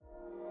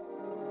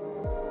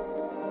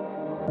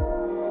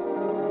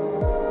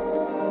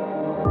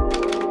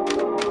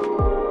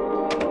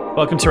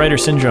Welcome to Writer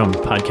Syndrome,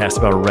 podcast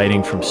about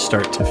writing from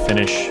start to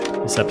finish.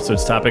 This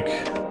episode's topic,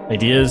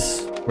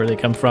 ideas, where they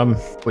come from,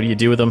 what do you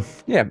do with them?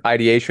 Yeah,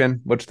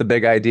 ideation. What's the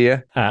big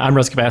idea? I'm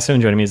Russ Capasso,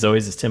 and joining me as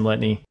always is Tim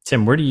Letney.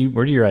 Tim, where do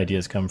your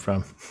ideas come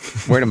from?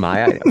 Where do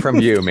my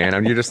from you,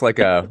 man? You're just like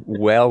a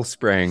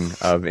wellspring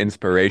of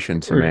inspiration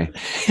to me.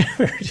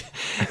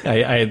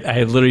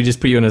 I literally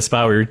just put you in a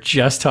spot where you're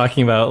just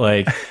talking about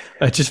like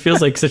it just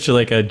feels like such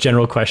a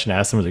general question to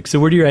ask someone like, so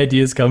where do your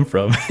ideas come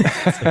from?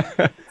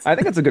 I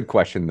think that's a good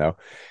question though,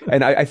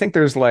 and I think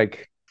there's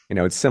like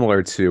it's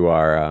similar to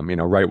our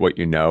write what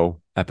you know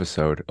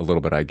episode a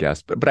little bit, I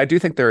guess, but I do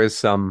think there is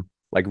some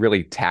like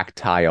really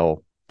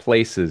tactile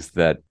places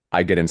that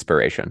I get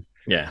inspiration.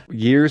 Yeah.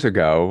 Years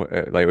ago,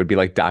 like it would be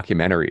like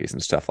documentaries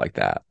and stuff like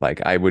that.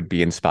 Like I would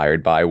be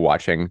inspired by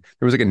watching.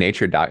 There was like a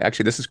nature doc.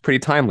 Actually, this is pretty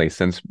timely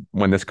since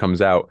when this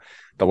comes out,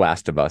 The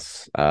Last of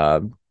Us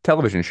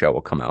television show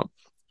will come out.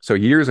 So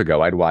years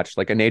ago, I'd watched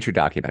like a nature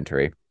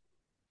documentary.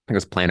 I think it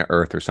was Planet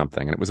Earth or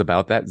something, and it was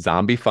about that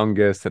zombie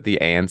fungus that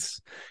the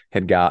ants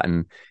had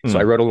gotten. So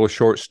I wrote a little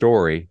short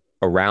story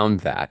around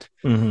that.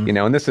 Mm-hmm.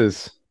 And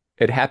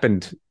it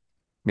happened.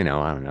 I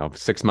don't know,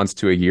 6 months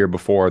to a year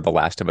before The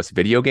Last of Us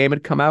video game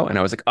had come out. And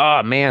I was like,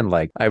 oh man,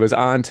 like I was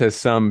on to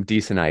some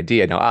decent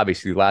idea. Now,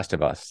 obviously, The Last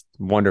of Us,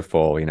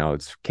 wonderful,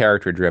 it's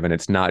character driven.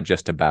 It's not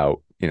just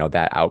about,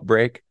 that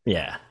outbreak.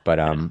 Yeah. But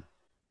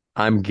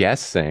I'm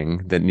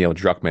guessing that Neil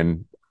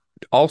Druckmann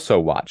also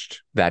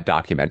watched that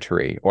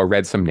documentary or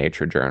read some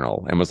nature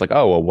journal and was like,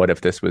 oh, well, what if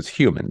this was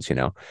humans,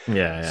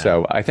 Yeah.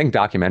 So I think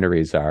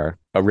documentaries are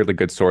a really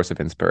good source of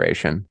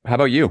inspiration. How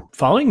about you?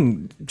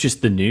 Following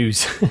just the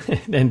news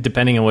and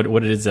depending on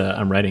what it is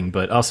I'm writing,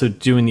 but also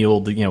doing the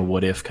old,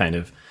 what if kind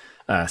of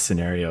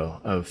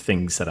scenario of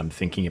things that I'm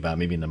thinking about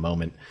maybe in the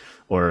moment,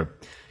 or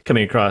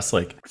coming across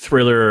like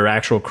thriller or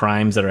actual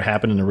crimes that are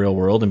happening in the real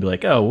world and be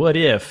like, oh, what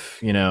if,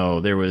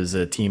 there was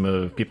a team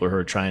of people who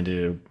are trying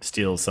to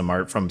steal some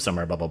art from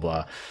somewhere, blah, blah,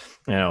 blah.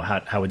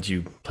 How would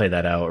you play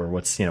that out? Or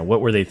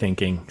what were they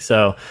thinking?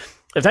 So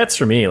if that's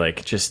for me,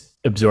 like just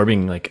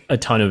absorbing like a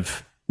ton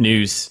of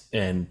news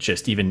and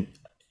just even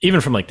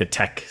from like the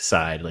tech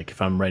side, like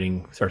if I'm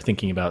writing or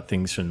thinking about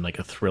things from like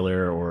a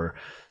thriller or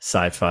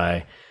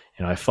sci-fi,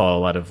 I follow a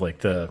lot of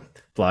like the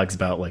blogs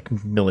about like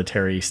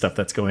military stuff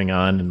that's going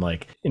on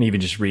and even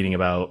just reading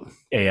about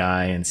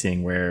AI and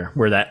seeing where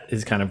that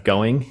is kind of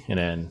going. And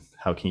then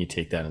how can you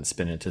take that and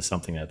spin it into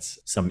something that's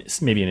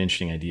maybe an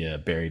interesting idea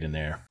buried in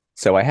there.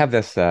 So I have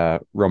this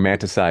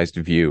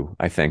romanticized view,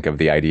 I think, of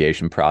the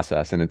ideation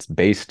process, and it's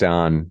based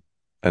on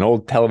an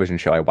old television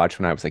show I watched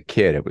when I was a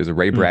kid. It was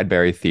Ray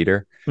Bradbury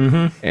Theater.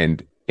 Mm-hmm.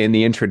 And in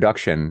the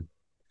introduction,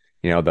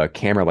 the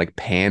camera like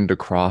panned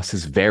across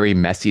his very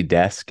messy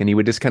desk, and he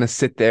would just kind of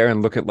sit there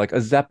and look at like a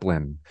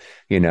Zeppelin,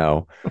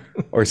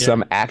 or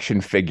some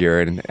action figure.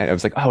 And I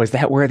was like, oh, is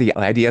that where the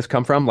ideas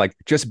come from? Like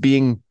just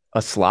being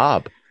a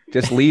slob,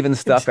 just leaving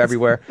stuff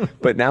everywhere.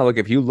 But now, look,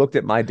 if you looked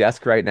at my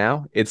desk right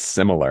now, it's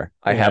similar.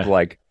 I have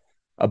like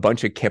a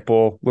bunch of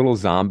kipple, little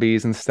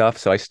zombies and stuff.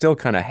 So I still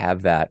kind of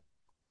have that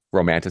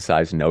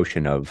romanticized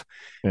notion of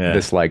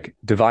this like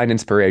divine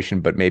inspiration,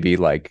 but maybe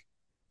like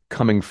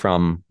coming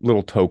from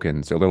little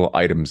tokens or little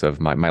items of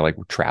my like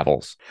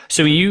travels.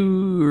 So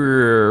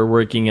you're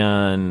working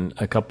on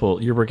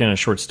a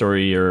short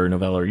story or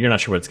novella, or you're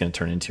not sure what it's going to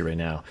turn into right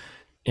now.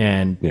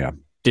 And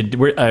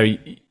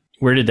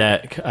where did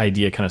that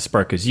idea kind of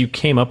spark? Because you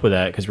came up with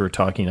that because we were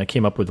talking. I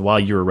came up with while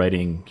you were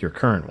writing your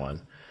current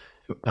one.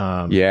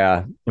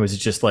 It was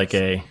just like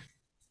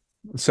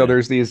So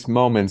there's these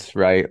moments,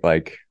 right?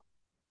 Like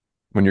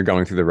when you're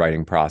going through the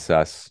writing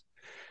process,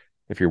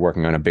 if you're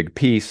working on a big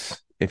piece,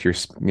 if you're,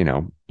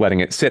 letting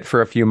it sit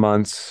for a few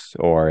months,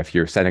 or if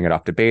you're sending it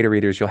off to beta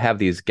readers, you'll have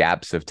these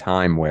gaps of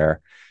time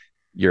where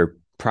your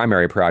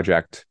primary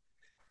project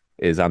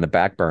is on the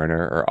back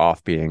burner or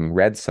off being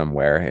read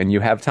somewhere, and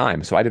you have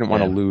time. So I didn't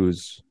want to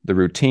lose the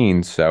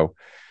routine. So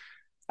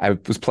I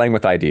was playing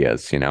with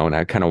ideas, and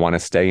I kind of want to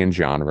stay in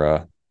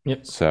genre.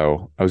 Yep.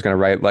 So I was going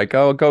to write like,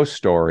 a ghost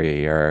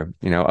story or,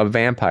 a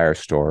vampire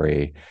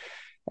story.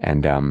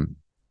 And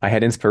I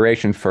had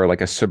inspiration for like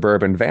a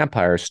suburban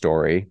vampire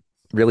story,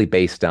 really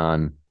based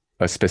on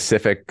a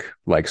specific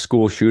like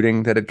school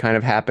shooting that had kind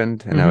of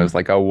happened. And I was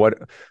like, oh,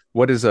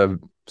 what does a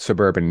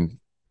suburban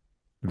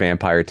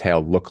vampire tale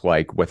look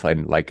like with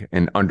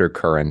an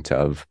undercurrent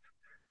of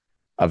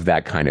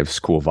that kind of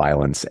school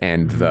violence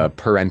and the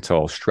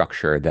parental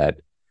structure that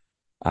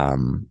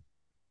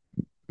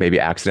maybe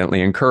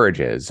accidentally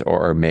encourages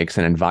or makes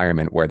an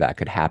environment where that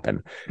could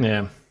happen.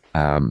 Yeah.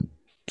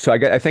 So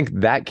I think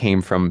that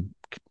came from,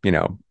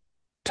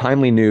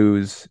 timely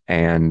news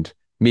and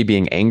me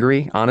being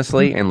angry,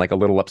 honestly, and like a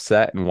little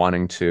upset and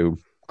wanting to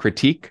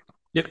critique.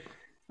 Yep.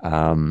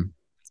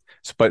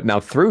 But now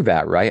through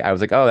that, right, I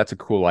was like, oh, that's a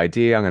cool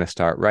idea. I'm going to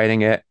start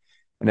writing it.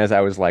 And as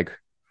I was like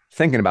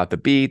thinking about the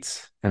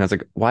beats, and I was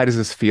like, why does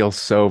this feel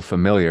so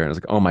familiar? And I was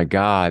like, oh my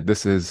God,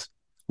 this is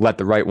Let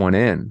the Right One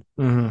In.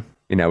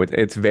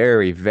 It's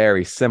very,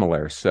 very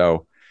similar.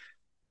 So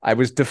I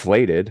was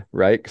deflated,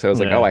 right? Because I was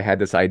like, oh, I had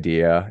this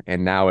idea.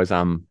 And now as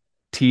I'm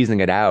teasing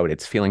it out,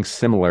 it's feeling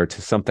similar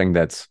to something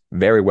that's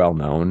very well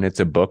known. It's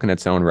a book in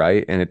its own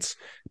right, and it's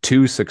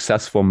two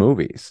successful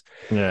movies.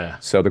 Yeah.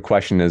 So the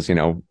question is,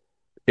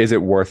 is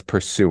it worth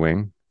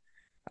pursuing?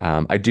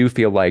 I do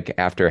feel like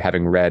after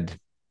having read,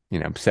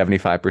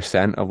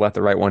 75% of Let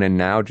the Right One In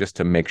Now, just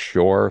to make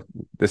sure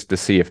this to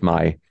see if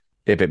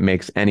it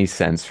makes any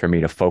sense for me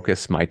to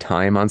focus my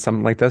time on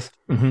something like this.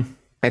 Mm-hmm.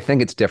 I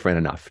think it's different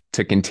enough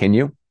to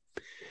continue.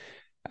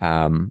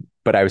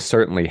 But I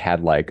certainly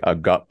had like a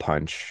gut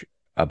punch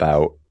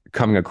about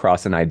coming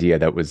across an idea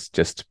that was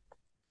just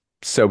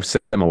so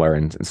similar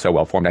and so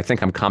well formed. I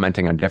think I'm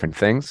commenting on different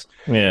things,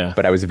 Yeah.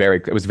 but it was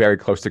very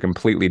close to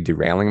completely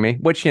derailing me,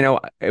 which,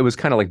 it was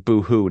kind of like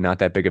boo-hoo, not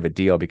that big of a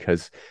deal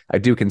because I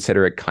do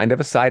consider it kind of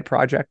a side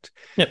project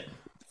Yep.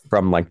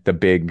 from like the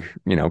big,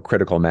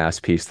 critical mass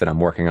piece that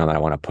I'm working on that I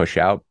want to push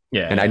out.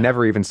 Yeah. And I Yeah.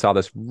 never even saw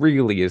this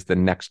really as the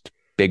next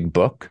big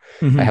book.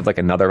 I Mm-hmm. have like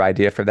another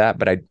idea for that,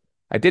 but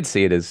I did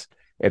see it as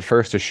at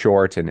first a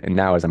short and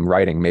now as I'm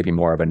writing, maybe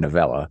more of a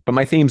novella. But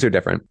my themes are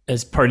different.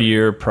 As part of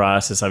your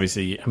process,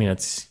 obviously, I mean,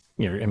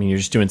 you're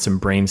just doing some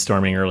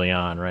brainstorming early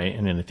on, right?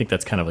 And then I think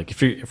that's kind of like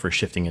if we're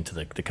shifting into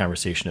the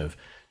conversation of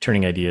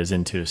turning ideas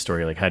into a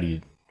story, like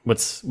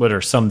what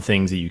are some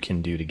things that you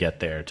can do to get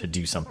there to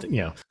do something,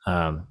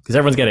 because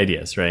everyone's got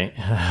ideas, right?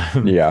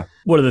 Yeah.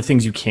 What are the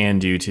things you can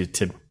do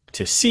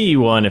to see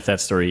one if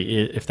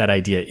if that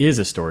idea is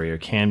a story or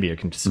can be or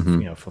can just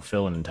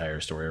fulfill an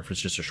entire story, or if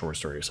it's just a short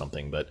story or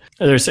something. But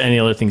are there any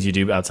other things you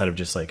do outside of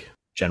just like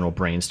general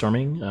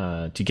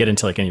brainstorming to get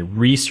into like any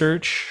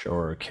research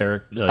or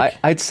character?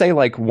 I'd say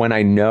like when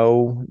I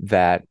know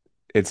that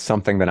it's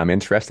something that I'm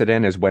interested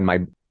in is when my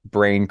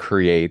brain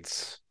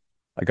creates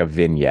like a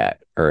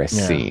vignette or a Yeah.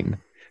 scene.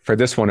 For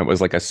this one, it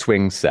was like a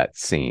swing set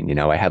scene.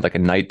 I had like a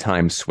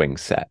nighttime swing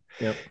set.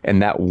 Yep.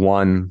 And that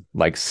one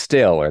like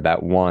still or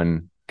that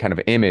one kind of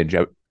image,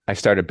 I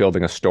started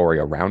building a story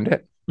around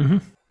it. Mm-hmm.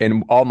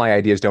 And all my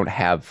ideas don't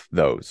have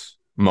those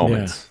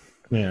moments.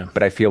 Yeah.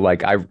 But I feel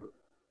like I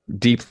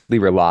deeply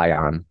rely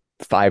on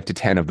 5 to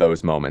 10 of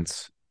those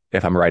moments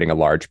if I'm writing a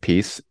large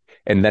piece,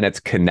 and then it's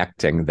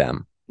connecting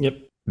them. Yep.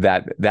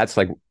 That's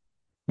like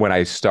when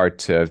I start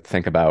to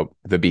think about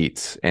the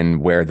beats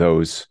and where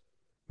those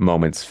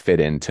moments fit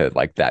into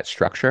like that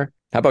structure.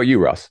 How about you,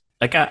 Russ?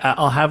 Like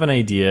I'll have an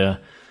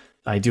idea.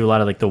 I do a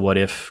lot of like the what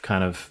if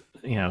kind of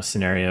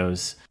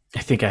scenarios. I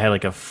think I had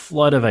like a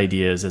flood of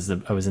ideas as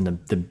I was in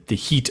the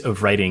heat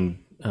of writing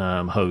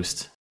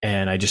Host,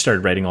 and I just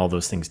started writing all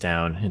those things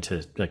down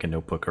into like a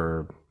notebook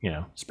or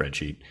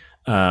spreadsheet.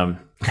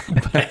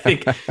 But I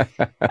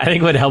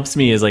think what helps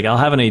me is like I'll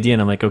have an idea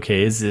and I'm like,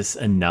 okay, is this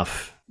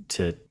enough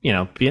to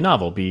be a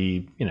novel,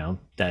 be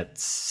that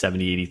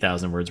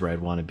 70,000-80,000 words where I'd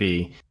want to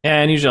be?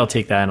 And usually I'll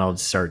take that and I'll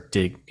start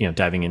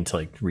diving into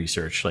like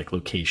research, like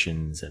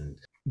locations and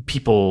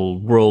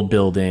people, world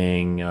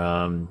building,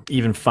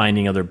 even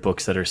finding other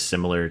books that are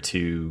similar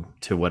to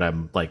what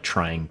I'm like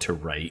trying to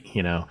write.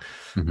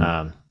 Mm-hmm.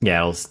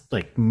 I was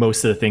like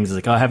most of the things is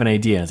like, oh, I have an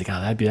idea. I was like,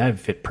 oh, that'd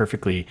fit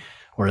perfectly,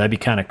 or that'd be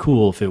kind of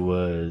cool if it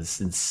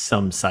was in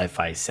some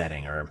sci-fi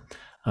setting. Or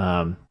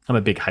I'm a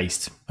big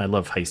heist. I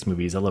love heist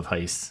movies. I love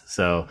heists.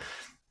 So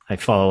I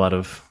follow a lot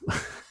of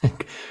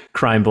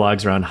crime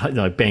blogs around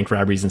like bank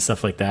robberies and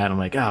stuff like that. And I'm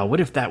like, oh,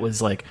 what if that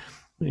was like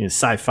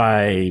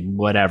sci-fi,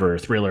 whatever,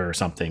 thriller or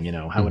something?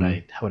 How would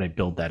I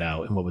build that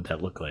out, and what would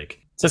that look like?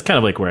 So that's kind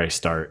of like where I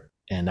start,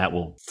 and that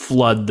will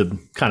flood the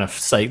kind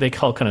of they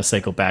all kind of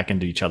cycle back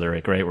into each other,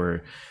 like right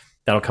where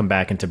that'll come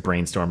back into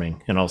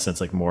brainstorming, and all sense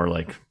like more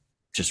like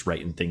just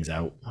writing things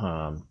out,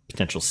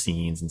 potential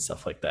scenes and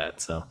stuff like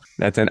that. So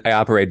I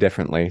operate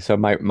differently. So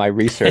my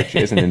research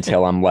isn't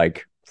until I'm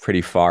like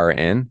pretty far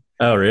in.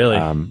 Oh, really?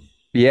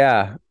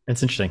 Yeah.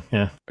 That's interesting.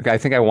 Yeah. I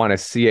think I want to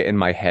see it in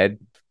my head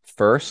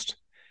first.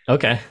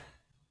 Okay.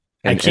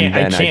 I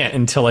can't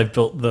until I've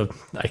built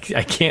I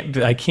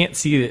can't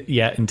see it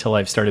yet until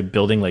I've started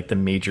building like the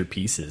major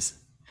pieces.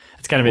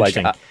 It's kind of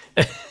interesting.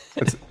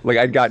 It's like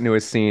I'd gotten to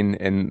a scene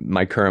in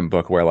my current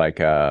book where like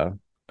a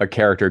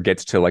character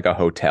gets to like a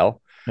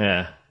hotel.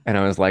 Yeah. And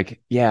I was like,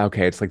 yeah,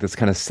 okay, it's like this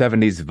kind of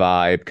 70s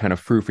vibe, kind of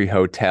froofy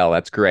hotel.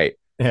 That's great.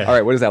 Yeah. All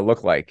right, what does that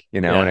look like? Yeah.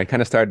 And I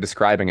kind of started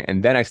describing it.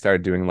 And then I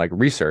started doing like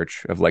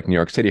research of like New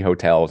York City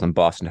hotels and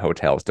Boston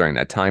hotels during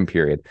that time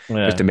period,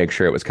 just to make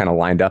sure it was kind of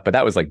lined up. But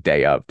that was like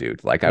day of,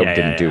 dude. Like I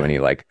didn't do any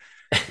like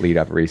lead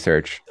up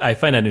research. I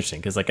find that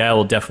interesting because like I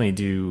will definitely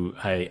do,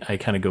 I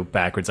kind of go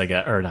backwards,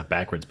 or not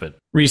backwards, but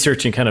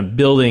researching, kind of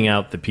building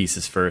out the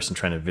pieces first and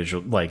trying to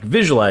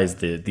visualize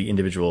the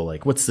individual,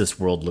 like what's this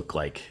world look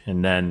like?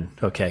 And then,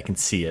 okay, I can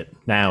see it.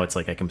 Now it's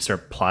like I can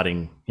start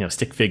plotting,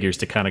 stick figures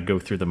to kind of go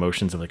through the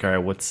motions of like, all right,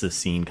 what's the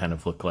scene kind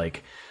of look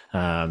like? It's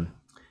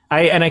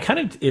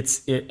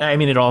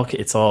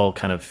all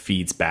kind of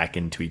feeds back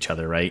into each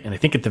other, right? And I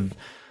think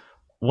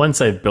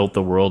once I've built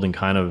the world and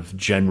kind of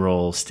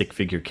general stick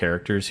figure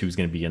characters, who's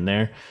going to be in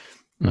there,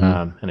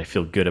 and I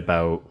feel good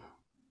about,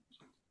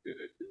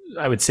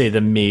 I would say,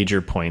 the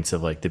major points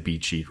of like the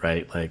beat sheet,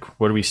 right? Like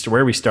where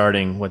are we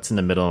starting? What's in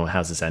the middle? And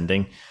how's this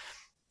ending?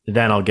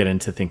 then I'll get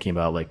into thinking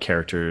about like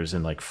characters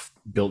and like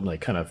building,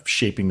 like kind of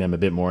shaping them a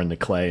bit more in the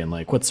clay, and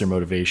like what's their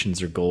motivations,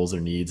 their goals,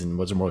 their needs, and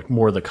what's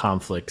more of the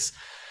conflicts,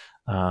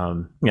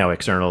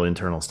 external,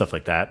 internal, stuff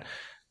like that.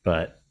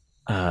 But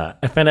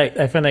I find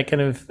that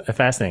kind of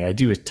fascinating. I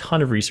do a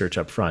ton of research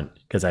up front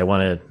because I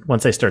want to,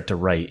 once I start to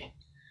write,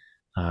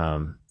 I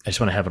just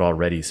want to have it all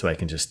ready so I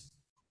can just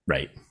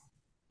write.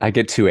 I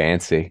get too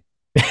antsy.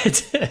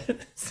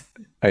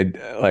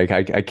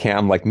 I can't.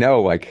 I'm like,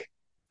 no, like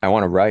I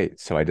want to write,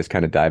 so I just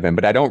kind of dive in.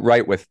 But I don't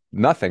write with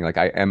nothing. Like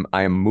I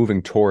am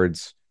moving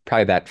towards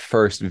probably that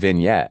first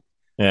vignette,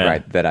 Yeah.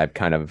 right? That I've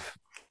kind of,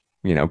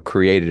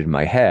 created in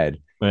my head,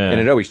 and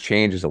Yeah. it always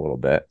changes a little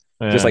bit.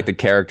 Just Yeah. like the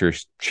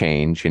characters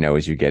change,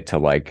 as you get to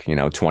like,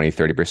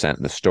 20-30%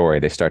 in the story,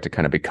 they start to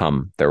kind of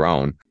become their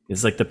own.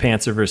 It's like the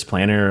Pantser versus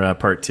Planner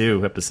part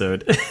 2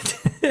 episode.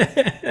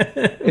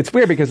 It's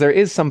weird because there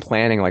is some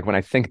planning. Like when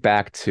I think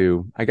back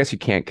to, I guess you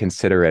can't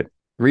consider it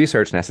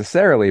research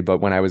necessarily, but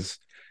when I was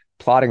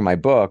plotting my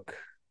book,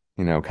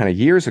 kind of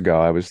years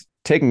ago, I was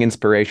taking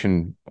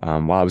inspiration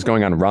while I was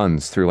going on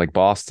runs through like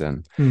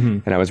Boston, Mm-hmm.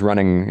 and I was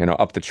running,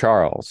 up the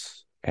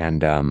Charles,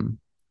 and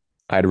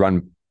I'd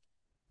run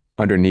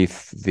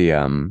underneath the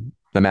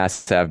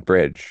Mass Ave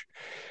Bridge.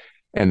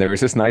 And there was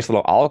this nice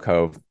little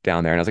alcove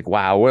down there. And I was like,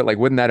 wow,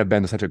 wouldn't that have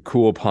been such a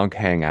cool punk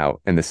hangout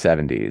in the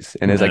 70s?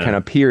 And as I kind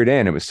of peered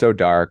in, it was so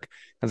dark.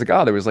 I was like,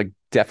 oh, there was like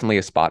definitely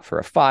a spot for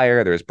a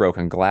fire. There was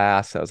broken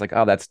glass. I was like,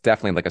 oh, that's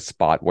definitely like a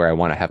spot where I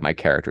want to have my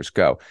characters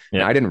go. Yeah.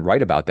 And I didn't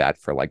write about that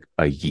for like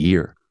a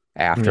year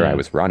after I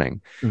was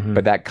running. Mm-hmm.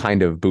 But that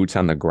kind of boots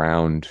on the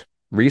ground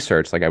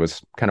research, like I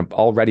was kind of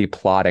already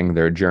plotting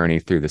their journey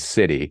through the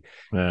city,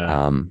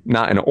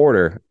 not in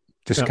order,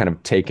 just kind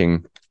of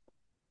taking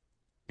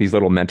these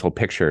little mental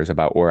pictures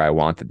about where I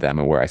wanted them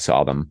and where I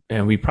saw them.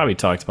 And we probably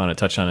touched on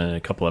it in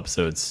a couple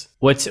episodes.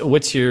 What's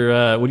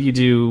your what do you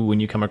do when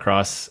you come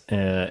across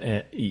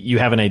you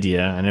have an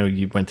idea? I know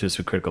you went through this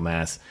with Critical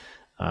Mass,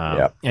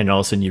 and all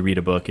of a sudden you read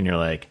a book and you're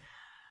like,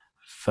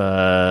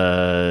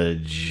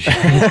 fudge.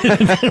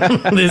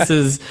 this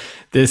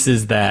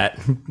is that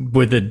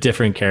with a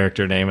different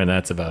character name, and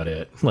that's about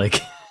it.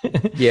 Like,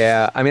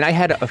 yeah, I mean, I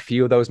had a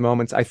few of those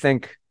moments. I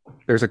think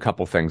there's a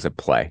couple things at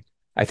play.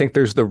 I think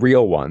there's the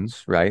real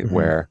ones, right? Mm-hmm.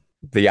 Where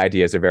the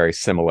ideas are very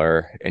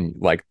similar, and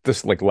like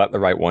this, like let the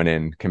right one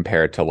in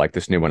compared to like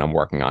this new one I'm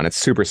working on. It's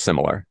super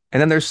similar. And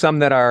then there's some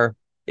that are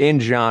in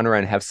genre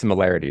and have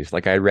similarities.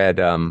 Like I read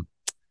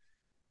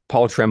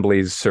Paul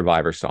Tremblay's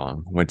Survivor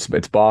Song.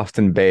 It's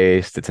Boston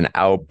based. It's an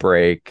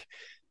outbreak,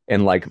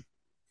 and like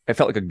I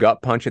felt like a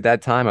gut punch at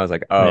that time. I was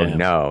like, oh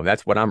no,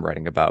 that's what I'm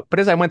writing about. But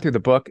as I went through the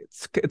book,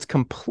 it's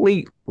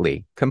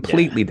completely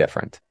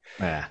different.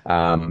 Yeah.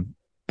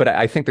 But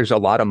I think there's a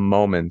lot of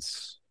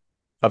moments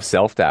of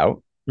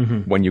self-doubt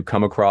when you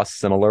come across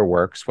similar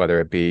works, whether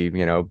it be,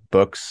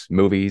 books,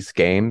 movies,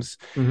 games.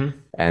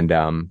 And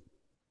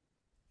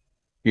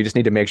you just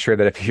need to make sure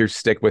that if you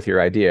stick with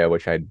your idea,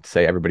 which I'd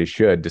say everybody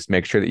should, just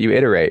make sure that you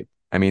iterate.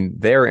 I mean,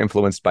 they're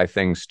influenced by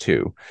things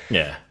too.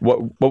 Yeah.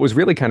 What was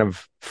really kind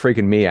of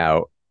freaking me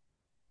out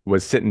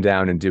was sitting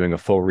down and doing a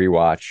full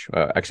rewatch.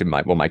 Actually,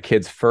 my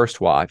kids'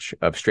 first watch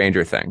of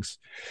Stranger Things,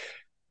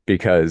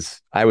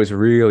 because I was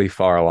really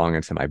far along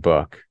into my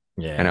book.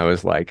 Yeah. And I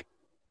was like,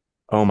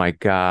 oh my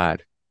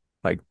God,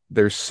 like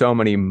there's so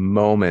many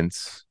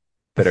moments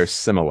that are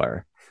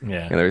similar.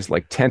 Yeah. And there's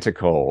like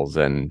tentacles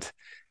and,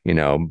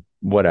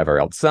 whatever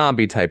else,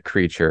 zombie type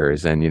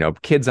creatures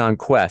and, kids on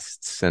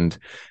quests.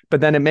 But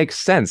then it makes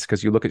sense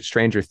because you look at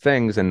Stranger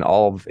Things and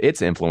all of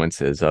its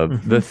influences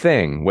of The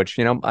Thing, which,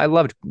 I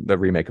loved the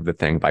remake of The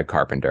Thing by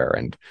Carpenter,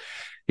 and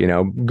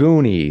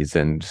Goonies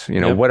and,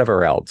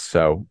 whatever else.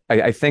 So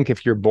I think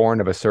if you're born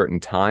of a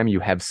certain time, you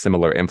have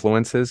similar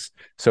influences.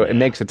 So it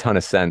makes a ton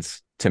of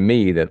sense to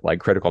me that like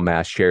Critical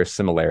Mass shares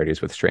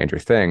similarities with Stranger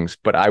Things.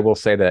 But I will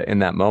say that in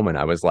that moment,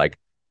 I was like,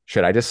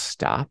 should I just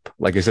stop?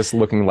 Like, is this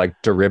looking like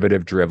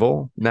derivative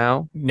drivel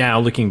now? Now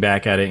looking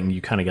back at it, and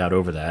you kind of got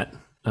over that.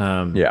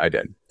 Yeah, I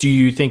did. Do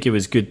you think it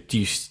was good? Do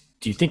you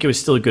think it was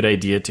still a good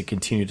idea to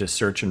continue to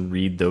search and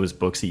read those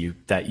books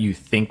that you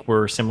think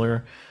were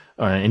similar?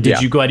 And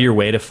did you go out of your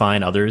way to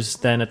find others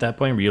then at that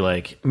point? Were you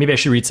like, maybe I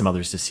should read some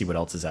others to see what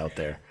else is out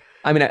there?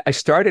 I mean, I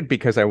started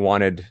because I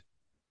wanted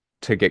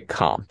to get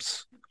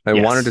comps. I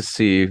wanted to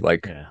see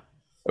like, it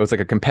was like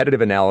a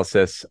competitive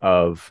analysis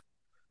of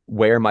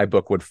where my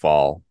book would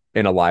fall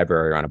in a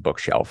library or on a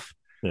bookshelf.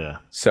 Yeah.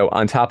 So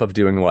on top of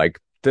doing like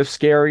the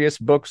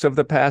scariest books of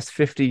the past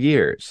 50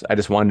 years, I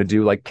just wanted to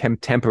do like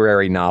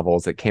contemporary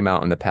novels that came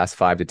out in the past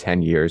 5 to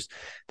 10 years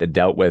that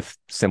dealt with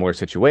similar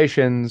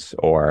situations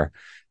or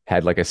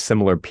had like a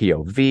similar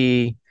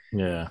POV.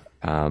 Yeah.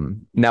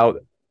 Now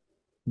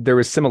there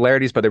was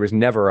similarities, but there was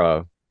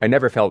I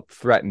never felt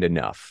threatened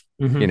enough.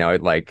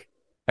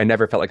 I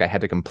never felt like I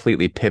had to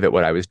completely pivot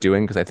what I was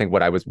doing, because I think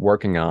what I was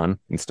working on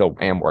and still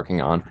am working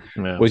on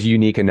was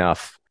unique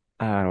enough.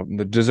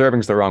 Deserving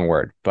is the wrong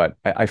word, but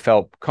I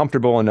felt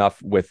comfortable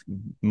enough with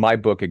my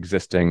book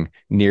existing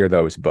near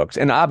those books.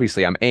 And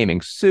obviously I'm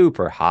aiming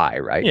super high,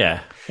 right?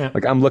 Yeah.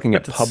 Like I'm looking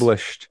at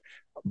published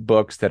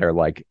books that are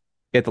like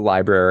at the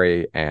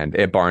library and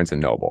at Barnes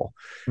and Noble.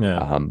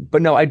 Yeah.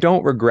 But no, I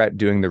don't regret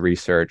doing the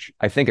research.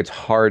 I think it's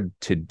hard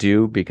to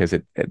do because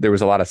there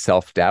was a lot of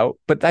self-doubt,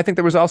 but I think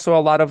there was also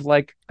a lot of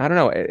like, I don't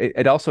know,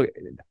 it also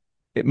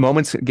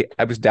moments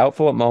I was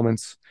doubtful at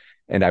moments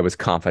and I was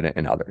confident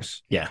in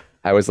others. Yeah.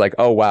 I was like,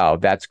 oh wow,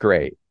 that's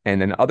great.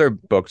 And then other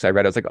books I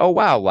read, I was like, oh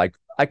wow, like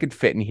I could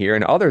fit in here.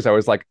 And others, I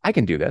was like, I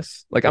can do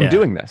this. Like I'm Yeah.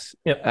 doing this.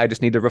 Yep. I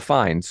just need to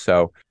refine.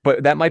 So,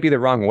 but that might be the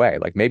wrong way.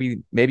 Like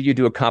maybe you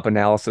do a comp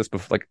analysis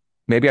before, like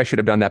maybe I should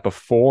have done that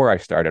before I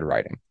started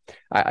writing.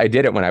 I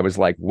did it when I was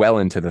like well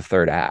into the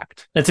third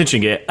act. That's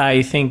interesting.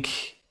 I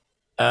think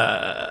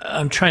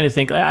I'm trying to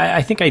think.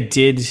 I think I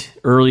did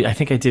early. I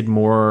think I did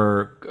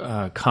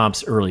more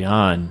comps early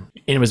on,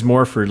 and it was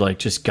more for like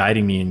just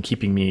guiding me and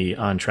keeping me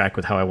on track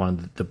with how I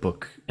wanted the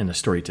book and the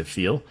story to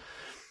feel.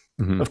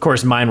 Mm-hmm. Of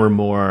course, mine were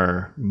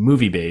more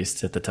movie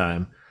based at the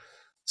time.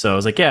 So I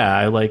was like, yeah,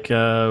 I like,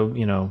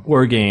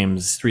 War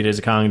Games, 3 Days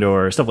of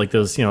Condor, stuff like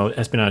those,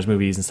 espionage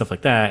movies and stuff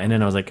like that. And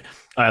then I was like,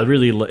 I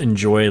really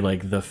enjoy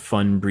like the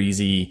fun,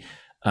 breezy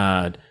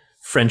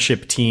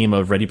friendship team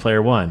of Ready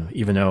Player One,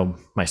 even though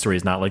my story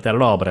is not like that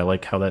at all. But I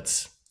like how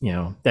that's,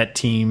 that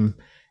team,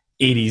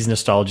 80s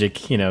nostalgic,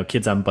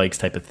 kids on bikes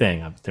type of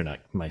thing. They're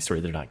not my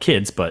story, they're not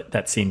kids, but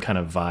that same kind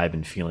of vibe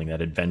and feeling,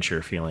 that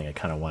adventure feeling I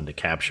kind of wanted to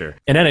capture.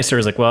 And then I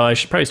started like, well, I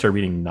should probably start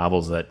reading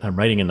novels that I'm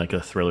writing in like a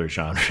thriller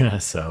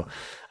genre. So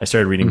I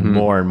started reading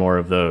more and more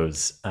of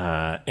those.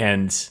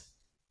 And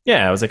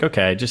yeah, I was like,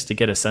 okay, just to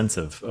get a sense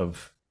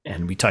of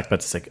and we talked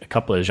about this, like a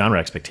couple of genre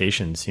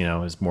expectations,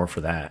 is more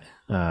for that.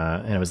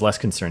 And I was less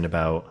concerned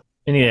about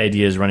any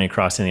ideas running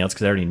across anything else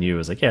because I already knew it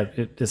was like, yeah,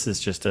 this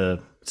is just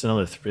it's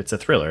a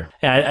thriller.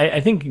 Yeah,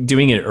 I think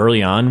doing it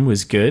early on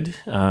was good,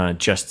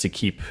 just to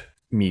keep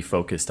me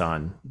focused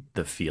on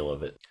the feel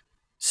of it.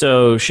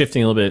 So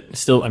shifting a little bit,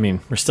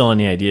 we're still on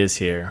the ideas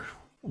here.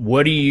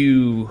 What did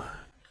you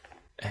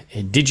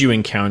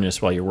encounter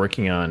this while you're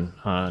working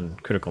on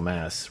Critical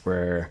Mass,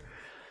 where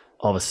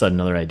all of a sudden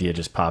another idea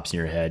just pops in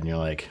your head and you're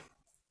like,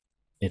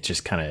 it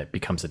just kind of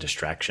becomes a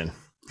distraction?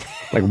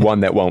 Like one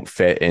that won't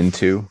fit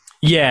into.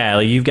 Yeah,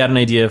 like you've got an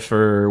idea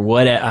for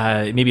what,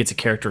 maybe it's a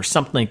character or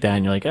something like that,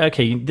 and you're like,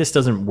 okay, this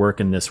doesn't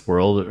work in this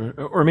world,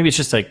 or maybe it's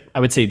just like,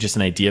 I would say just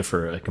an idea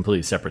for a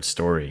completely separate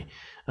story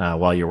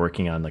while you're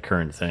working on the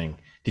current thing.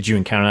 Did you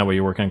encounter that while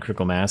you're working on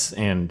Critical Mass,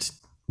 and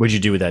what did you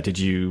do with that?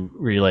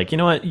 Were you like, you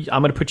know what,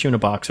 I'm going to put you in a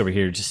box over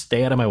here, just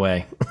stay out of my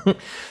way?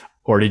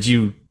 Or did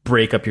you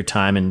break up your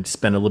time and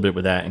spend a little bit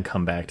with that and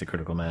come back to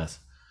Critical Mass?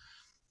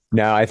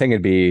 No, I think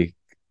it'd be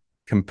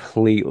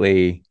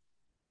completely,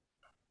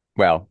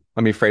 well,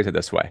 let me phrase it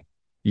this way.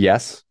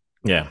 Yes,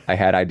 Yeah. I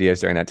had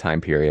ideas during that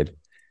time period.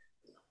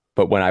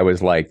 But when I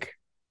was like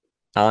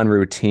on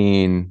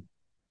routine,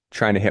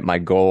 trying to hit my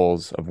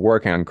goals of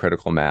working on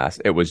Critical Mass,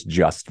 it was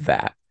just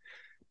that.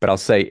 But I'll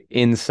say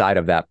inside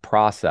of that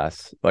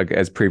process, like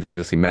as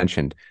previously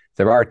mentioned,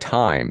 there are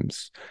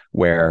times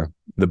where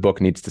the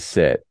book needs to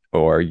sit,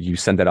 or you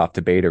send it off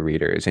to beta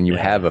readers and you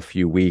have a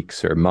few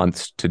weeks or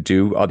months to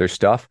do other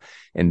stuff.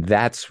 And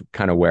that's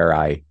kind of where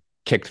I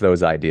kicked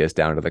those ideas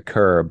down to the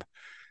curb.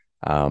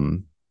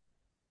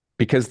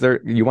 Because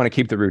you want to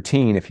keep the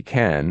routine if you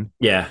can.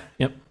 Yeah.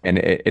 Yep. And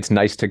it's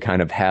nice to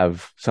kind of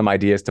have some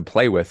ideas to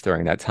play with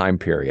during that time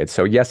period.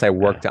 So yes, I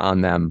worked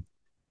on them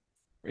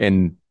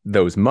in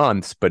those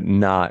months, but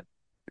not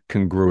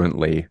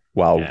congruently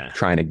while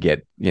trying to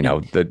get,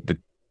 the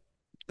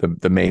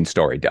main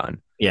story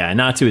done. Yeah,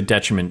 not to a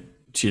detriment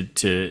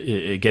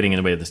to getting in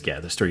the way of this. Yeah,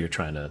 the story you're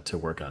trying to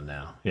work on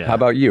now. Yeah. How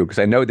about you? Because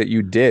I know that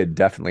you did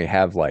definitely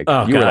have were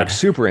like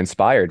super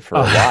inspired for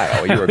a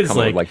while. You were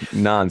coming with like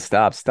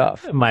nonstop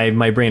stuff.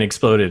 My brain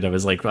exploded. I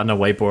was like on a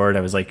whiteboard.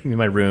 I was like in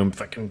my room,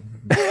 fucking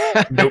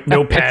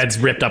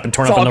notepads ripped up and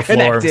torn up on the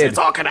floor. It's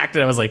all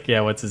connected. I was like,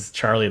 yeah, what's this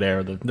Charlie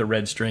there? The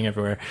red string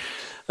everywhere.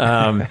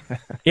 And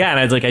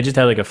I just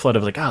had like a flood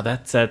of like, oh,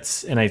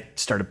 that's, and I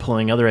started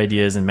pulling other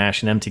ideas and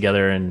mashing them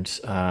together. And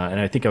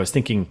I think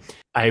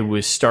I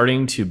was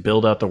starting to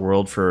build out the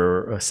world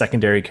for a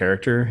secondary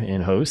character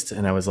in Host.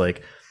 And I was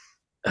like,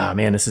 oh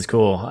man, this is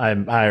cool.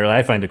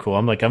 I find it cool.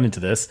 I'm into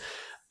this.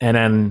 And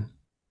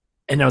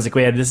I was like,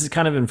 wait, this is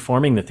kind of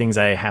informing the things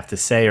I have to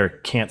say or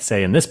can't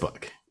say in this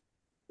book.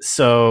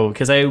 So,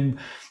 cause I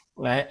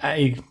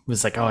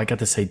was like, oh, I got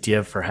this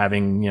idea for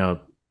having,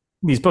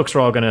 these books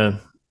are all going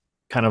to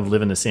kind of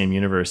live in the same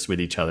universe with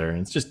each other.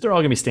 And they're all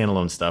gonna be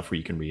standalone stuff where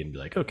you can read and be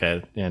like,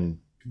 okay. And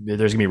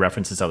there's gonna be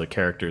references to other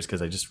characters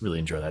because I just really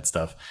enjoy that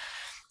stuff.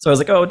 So I was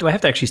like, oh, do I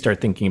have to actually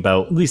start thinking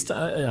about, at least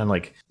on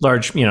like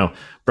large,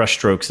 brush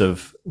strokes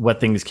of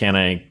what things can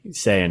I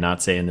say and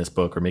not say in this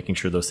book, or making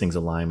sure those things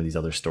align with these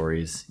other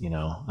stories.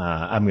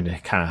 I'm going to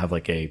kind of have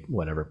like a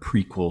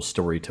prequel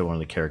story to one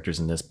of the characters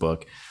in this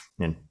book.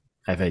 And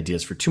I have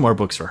ideas for 2 more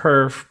books for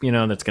her,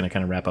 that's going to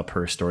kind of wrap up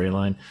her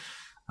storyline.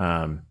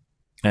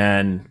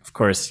 And of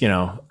course,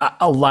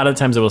 a lot of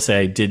times I will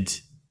say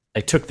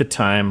I took the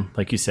time,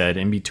 like you said,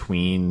 in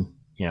between,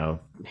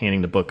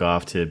 handing the book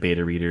off to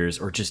beta readers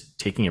or just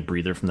taking a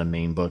breather from the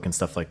main book and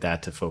stuff like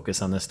that to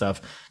focus on this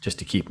stuff, just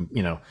to keep,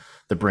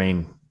 the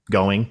brain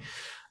going.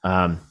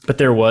 But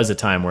there was a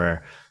time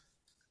where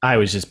I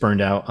was just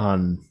burned out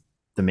on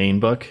the main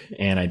book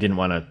and I didn't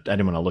want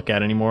to look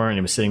at it anymore. And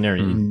it was sitting there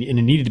and it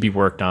needed to be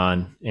worked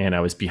on. And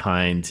I was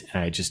behind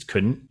and I just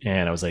couldn't.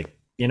 And I was like,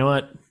 you know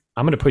what?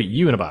 I'm going to put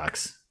you in a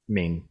box.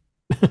 Main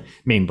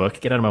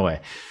book, get out of my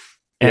way.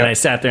 And I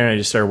sat there and I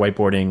just started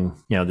whiteboarding,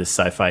 this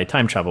sci-fi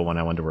time travel one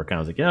I wanted to work on. I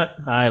was like, yeah,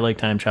 I like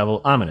time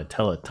travel. I'm going to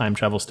tell a time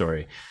travel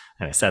story.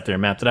 And I sat there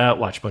and mapped it out,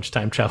 watched a bunch of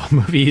time travel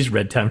movies,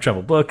 read time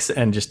travel books,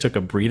 and just took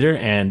a breather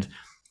and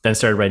then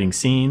started writing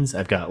scenes.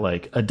 I've got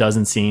like a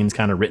dozen scenes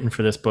kind of written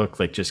for this book,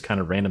 like just kind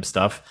of random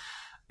stuff.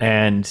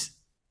 And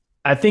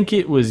I think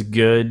it was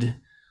good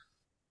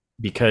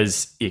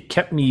because it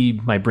kept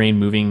my brain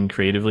moving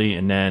creatively.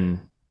 And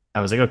then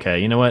I was like, okay,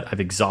 you know what?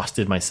 I've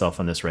exhausted myself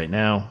on this right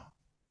now,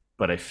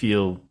 but I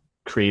feel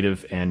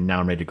creative and now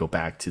I'm ready to go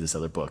back to this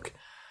other book.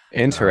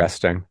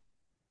 Interesting.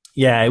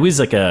 Yeah, it was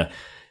like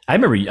I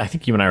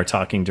think you and I were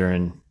talking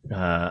during,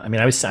 I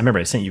remember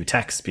I sent you a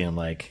text being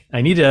like,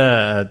 I need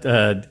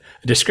a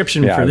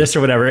description for this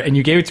or whatever. And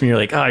you gave it to me. You're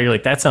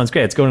like, that sounds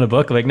great. It's going in a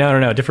book. I'm like,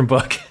 no, different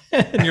book.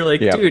 And you're like,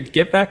 dude,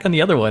 get back on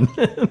the other one.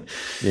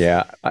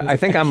 Yeah. I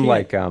think I'm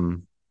like,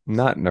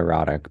 not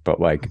neurotic,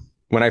 but like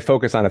when I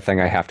focus on a thing,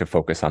 I have to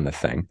focus on the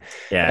thing.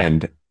 Yeah.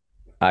 And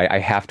I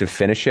have to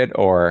finish it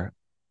or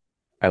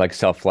I like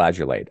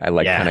self-flagellate. I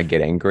like kind of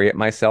get angry at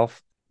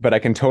myself. But I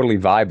can totally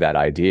vibe that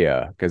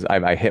idea because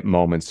I hit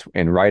moments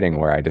in writing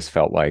where I just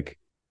felt like,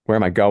 where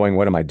am I going?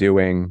 What am I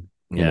doing?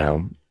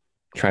 Trying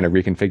to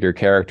reconfigure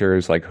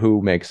characters, like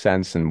who makes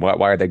sense and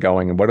why are they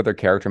going and what are their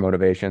character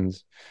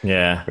motivations?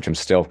 Yeah. Which I'm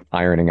still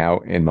ironing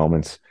out in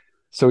moments.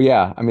 So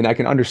yeah, I mean, I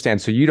can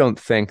understand. So you don't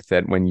think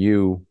that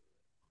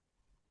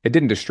it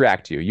didn't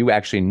distract you. You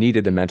actually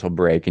needed the mental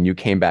break and you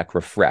came back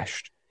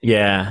refreshed.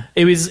 Yeah.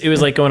 It was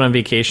like going on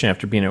vacation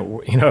after being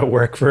at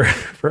work for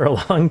a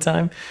long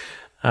time.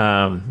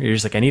 You're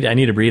just like, I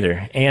need a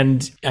breather.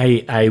 And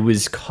I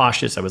was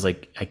cautious. I was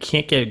like, I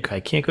can't go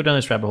down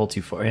this rabbit hole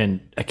too far, and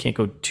I can't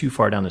go too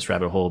far down this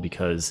rabbit hole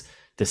because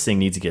this thing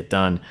needs to get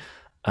done.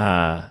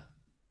 But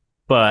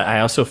I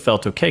also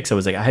felt okay because I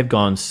was like, I've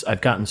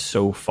gotten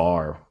so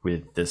far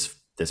with this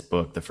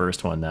book, the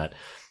first one, that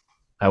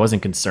I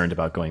wasn't concerned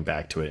about going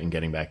back to it and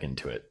getting back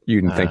into it.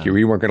 You didn't think you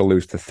weren't going to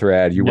lose the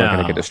thread. You weren't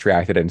going to get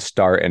distracted and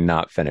start and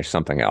not finish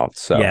something else.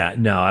 So yeah,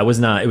 no, I was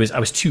not. I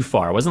was too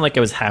far. It wasn't like I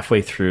was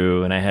halfway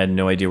through and I had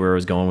no idea where I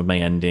was going with my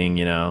ending.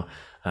 Now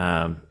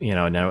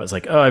it was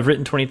like, oh, I've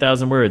written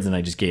 20,000 words and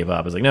I just gave up.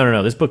 I was like,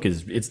 no, this book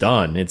it's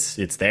done. It's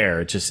there.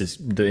 It just is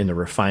in the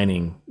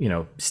refining,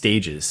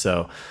 stages.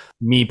 So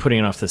me putting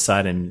it off to the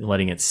side and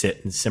letting it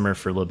sit and simmer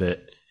for a little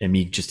bit, and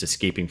me just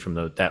escaping from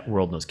that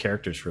world and those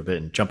characters for a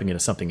bit and jumping into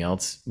something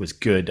else was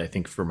good, I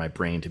think, for my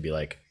brain to be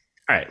like,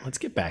 all right, let's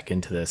get back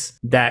into this.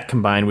 That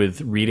combined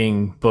with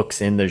reading books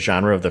in the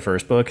genre of the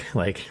first book,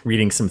 like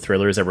reading some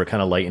thrillers that were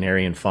kind of light and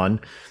airy and fun,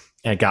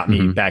 and it got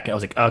me back. I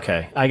was like,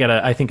 okay,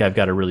 I think I've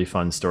got a really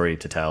fun story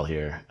to tell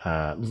here.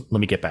 Let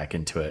me get back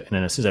into it. And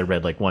then as soon as I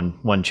read like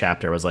one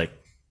chapter, I was like,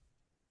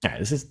 all right,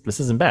 this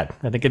isn't bad.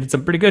 I think it's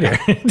pretty good here.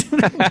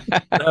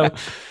 So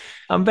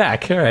I'm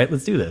back. All right,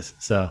 let's do this.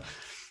 So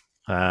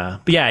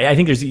but yeah, I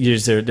think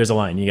there's a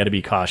line. You got to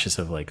be cautious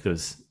of like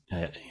those,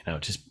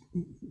 just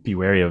be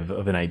wary of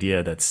an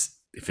idea that's,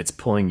 if it's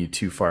pulling you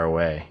too far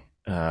away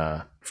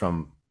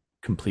from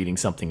completing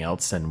something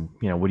else, and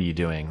what are you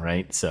doing,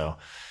 right? So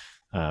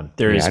I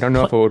don't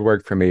know if it would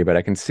work for me, but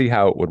I can see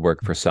how it would work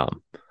for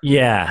some.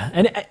 Yeah,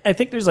 and I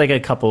think there's like a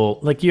couple,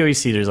 like you always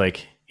see, there's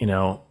like, and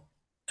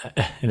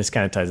this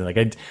kind of ties in. Like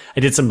I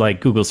did some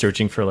like Google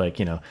searching for like,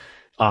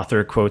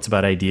 author quotes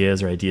about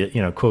ideas or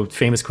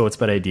famous quotes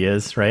about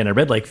ideas, right? And I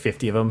read like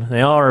 50 of them.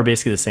 They all are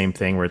basically the same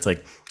thing, where it's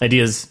like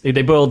ideas,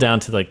 they boil down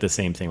to like the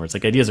same thing, where it's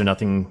like ideas are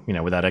nothing,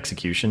 without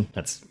execution.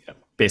 That's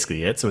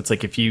basically it. So it's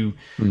like if you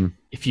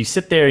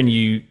sit there and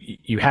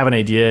you have an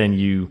idea and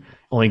you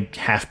only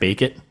half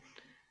bake it,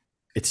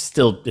 it's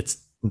still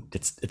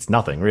it's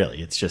nothing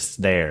really. It's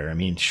just there. I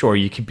mean, sure,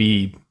 you could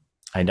be,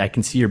 I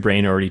can see your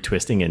brain already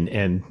twisting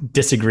and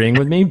disagreeing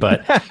with me,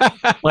 but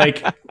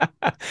like,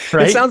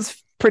 right? It sounds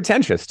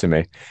pretentious to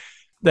me.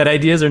 That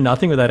ideas are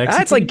nothing without execution.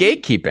 That's like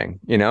gatekeeping,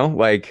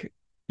 like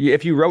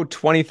if you wrote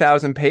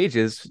 20,000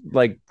 pages,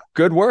 like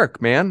good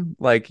work, man.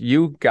 Like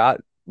you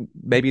got,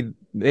 maybe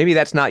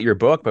that's not your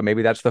book, but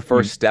maybe that's the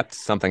first step to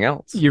something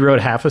else. You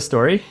wrote half a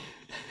story?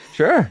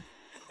 Sure.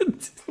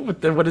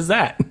 What is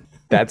that?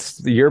 That's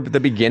the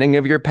beginning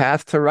of your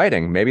path to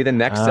writing. Maybe the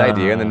next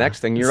idea and the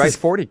next thing you write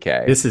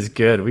 40K. This is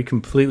good. We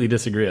completely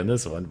disagree on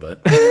this one,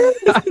 but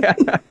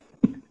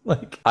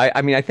like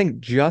I think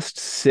just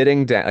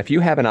sitting down, if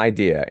you have an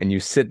idea and you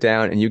sit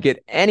down and you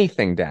get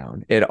anything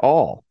down at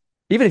all,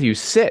 even if you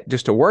sit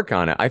just to work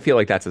on it, I feel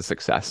like that's a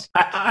success.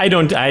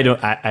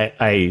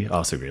 I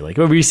also agree. Like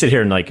when we sit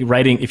here and like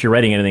writing, if you're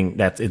writing anything,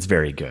 it's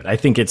very good. I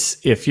think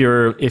it's, if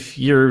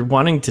you're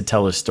wanting to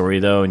tell a story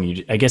though,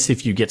 and I guess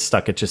if you get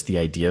stuck at just the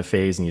idea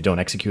phase and you don't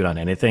execute on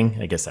anything,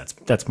 I guess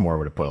that's more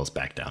what it boils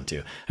back down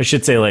to. I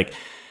should say like,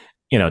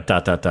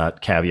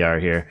 caviar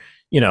here.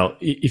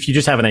 If you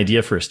just have an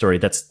idea for a story,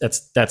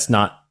 that's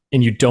not,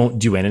 and you don't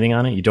do anything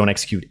on it, you don't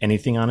execute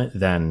anything on it,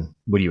 then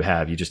what do you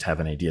have? You just have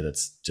an idea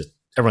that's just,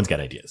 everyone's got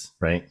ideas,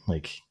 right?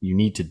 Like you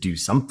need to do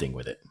something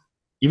with it.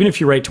 Even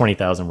if you write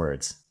 20,000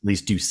 words, at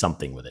least do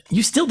something with it.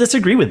 You still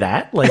disagree with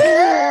that? Like,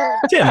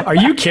 Tim, are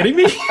you kidding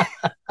me?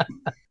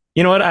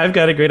 You know what? I've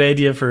got a great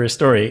idea for a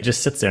story. It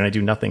just sits there and I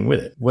do nothing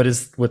with it.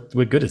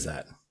 What good is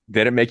that?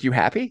 Did it make you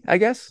happy? I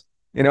guess,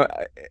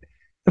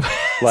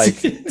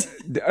 like,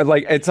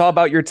 like it's all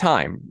about your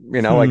time,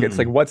 like it's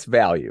like, what's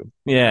value?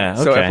 Yeah.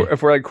 Okay. So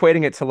if we're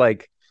equating it to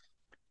like,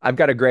 I've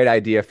got a great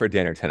idea for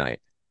dinner tonight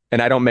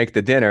and I don't make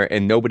the dinner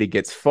and nobody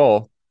gets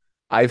full,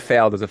 I've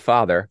failed as a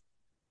father.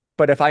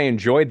 But if I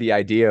enjoyed the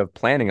idea of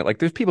planning it, like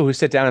there's people who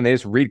sit down and they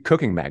just read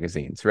cooking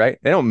magazines, right?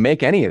 They don't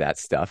make any of that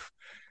stuff.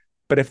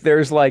 But if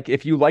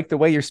you like the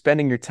way you're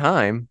spending your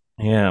time,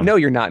 no,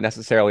 you're not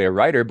necessarily a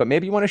writer, but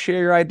maybe you want to share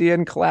your idea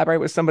and collaborate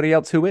with somebody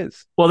else who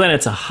is. Well, then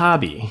it's a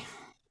hobby.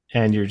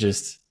 And you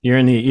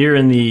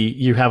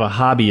have a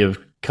hobby of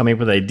coming up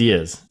with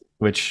ideas,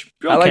 which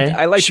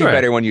I liked you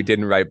better when you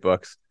didn't write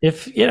books.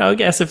 If I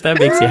guess if that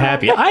makes you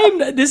happy.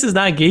 This is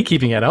not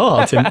gatekeeping at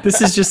all, Tim.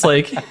 This is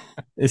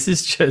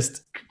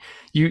just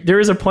there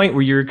is a point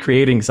where you're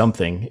creating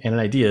something and an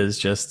idea is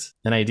just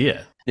an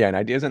idea. Yeah, an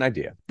idea is an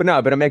idea.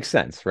 But it makes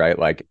sense, right?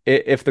 Like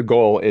if the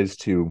goal is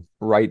to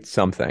write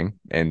something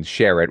and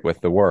share it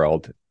with the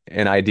world,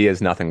 an idea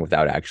is nothing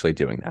without actually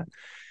doing that.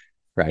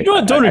 Right. You know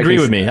what? Don't agree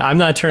with me. I'm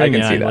not turning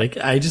on. Like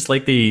I just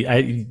like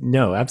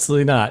no,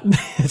 absolutely not.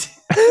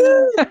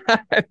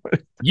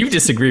 You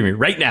disagree with me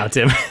right now,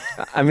 Tim.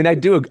 I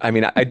do.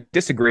 I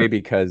disagree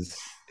because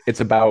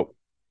it's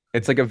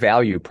like a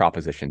value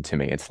proposition to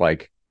me. It's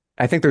like,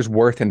 I think there's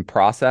worth in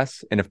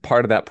process. And if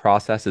part of that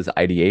process is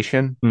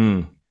ideation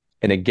and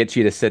it gets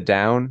you to sit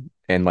down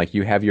and like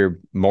you have your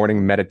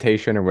morning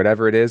meditation or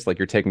whatever it is, like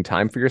you're taking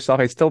time for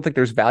yourself, I still think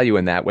there's value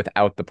in that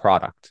without the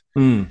product.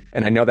 And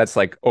I know that's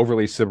like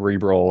overly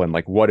cerebral and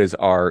like what is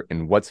art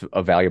and what's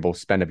a valuable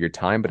spend of your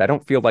time, but I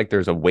don't feel like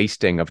there's a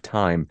wasting of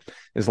time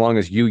as long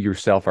as you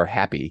yourself are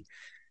happy.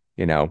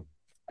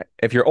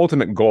 If your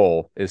ultimate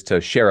goal is to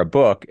share a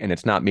book and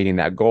it's not meeting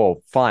that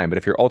goal, fine. But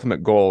if your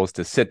ultimate goal is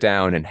to sit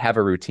down and have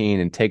a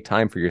routine and take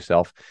time for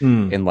yourself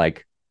and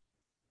like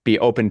be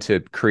open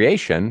to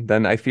creation,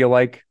 then I feel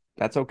like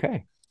that's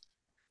okay.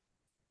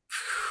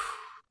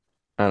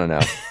 I don't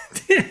know.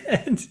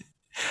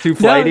 Too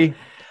flighty?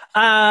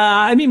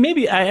 No,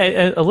 maybe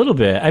a little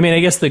bit. I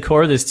guess the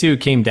core of this too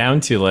came down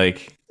to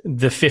like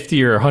the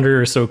 50 or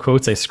 100 or so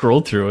quotes I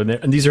scrolled through.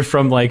 And these are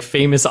from like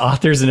famous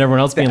authors and everyone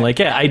else being like,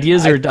 yeah,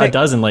 ideas are a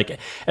dozen. Like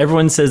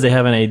everyone says they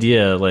have an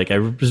idea. Like I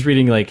was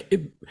reading like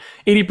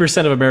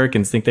 80% of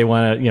Americans think they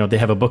want to, they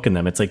have a book in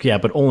them. It's like, yeah,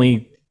 but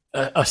only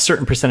a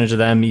certain percentage of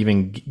them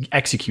even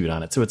execute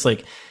on it. So it's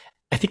like,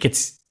 I think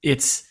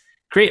it's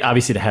great,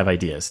 obviously, to have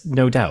ideas,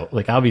 no doubt.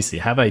 Like, obviously,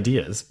 have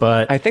ideas,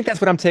 but I think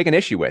that's what I'm taking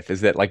issue with.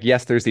 Is that like,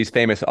 yes, there's these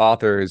famous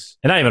authors,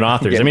 and not even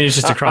authors. It's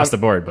just across the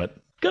board. But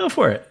go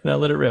for it. Now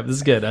let it rip. This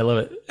is good. I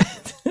love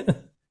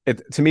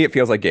it. To me, it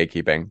feels like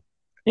gatekeeping.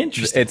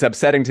 Interesting. It's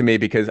upsetting to me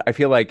because I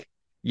feel like,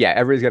 yeah,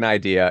 everybody's got an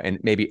idea, and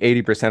maybe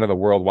 80% of the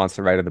world wants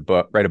to write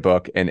a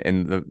book, and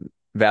the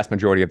vast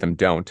majority of them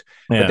don't.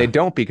 But they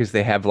don't because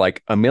they have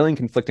like a million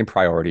conflicting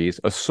priorities,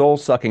 a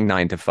soul-sucking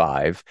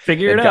 9-to-5.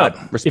 Figure it out.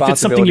 If it's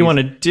something you want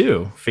to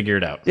do, figure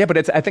it out. Yeah,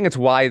 but I think it's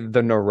why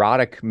the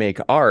neurotic make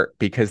art,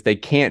 because they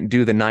can't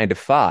do the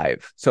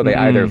 9-to-5. So they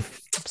either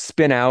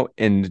spin out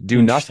and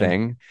do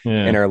nothing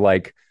and are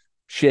like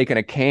shaking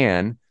a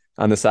can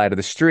on the side of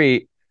the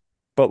street.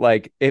 But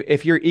like,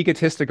 if you're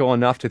egotistical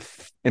enough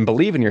and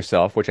believe in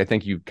yourself, which I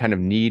think you kind of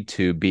need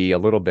to be a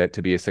little bit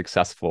to be a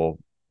successful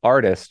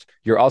artist,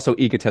 you're also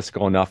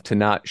egotistical enough to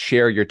not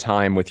share your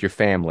time with your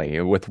family,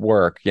 with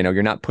work.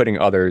 You're not putting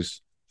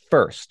others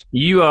first.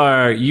 You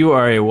are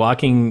a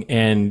walking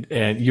and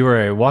you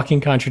are a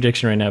walking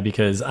contradiction right now,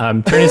 because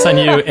I'm turning this on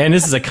you, and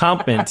this is a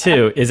compliment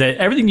too, is that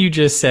everything you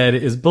just said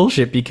is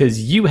bullshit,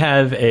 because you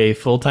have a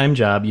full-time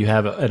job, you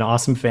have an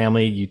awesome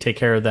family, you take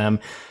care of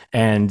them,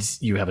 and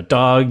you have a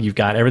dog, you've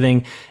got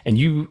everything, and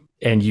you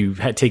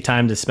take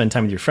time to spend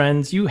time with your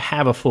friends. You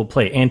have a full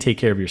plate and take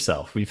care of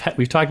yourself. We've talked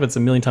about this a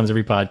million times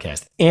every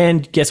podcast.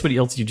 And guess what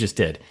else you just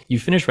did? You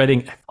finished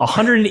writing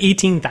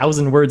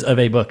 118,000 words of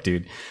a book,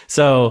 dude.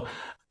 So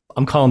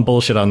I'm calling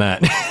bullshit on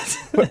that.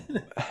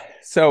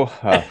 So,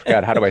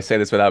 God, how do I say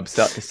this without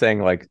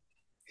saying like,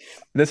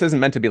 this isn't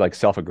meant to be like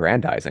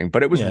self-aggrandizing,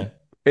 but it was. Yeah.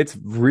 It's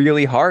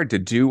really hard to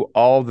do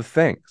all the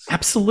things.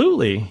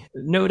 Absolutely.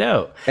 No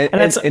doubt. And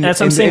that's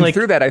what I'm saying. Like,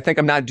 through that, I think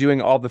I'm not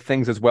doing all the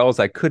things as well as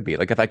I could be.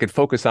 Like if I could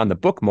focus on the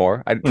book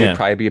more, it'd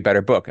probably be a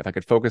better book. If I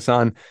could focus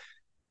on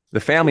the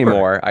family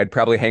more, I'd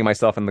probably hang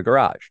myself in the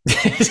garage.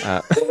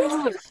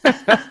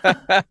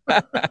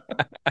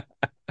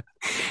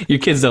 Your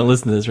kids don't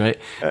listen to this, right?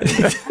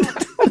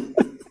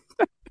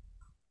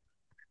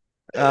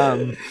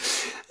 um,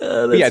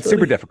 but yeah, That's it's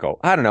super funny. difficult.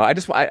 I don't know.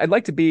 I'd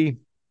like to be.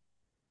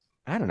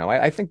 I don't know.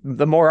 I think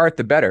the more art,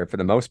 the better for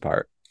the most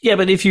part. Yeah,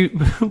 but if you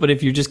but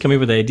if you're just coming up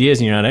with ideas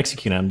and you're not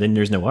executing them, then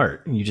there's no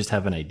art. You just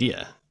have an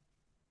idea.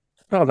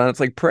 Well, then it's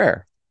like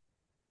prayer.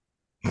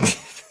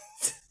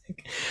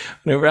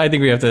 Whenever I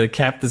think we have to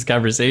cap this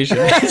conversation.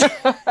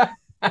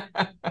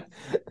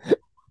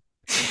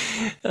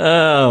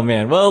 Oh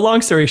man. Well,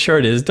 long story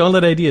short is don't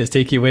let ideas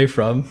take you away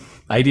from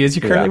ideas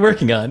you're currently Yeah.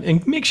 working on,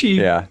 and make sure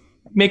you Yeah.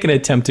 make an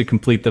attempt to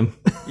complete them.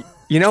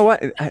 You know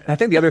what? I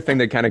think the other thing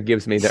that kind of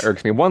gives me that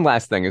irks me, one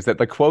last thing is that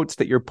the quotes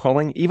that you're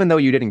pulling, even though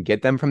you didn't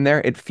get them from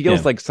there, it feels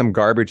Yeah. like some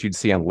garbage you'd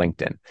see on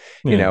LinkedIn,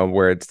 Yeah.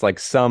 where it's like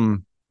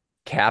some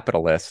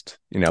capitalist,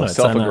 Oh, it's on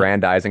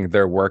self-aggrandizing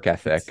their work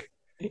ethic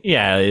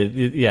yeah,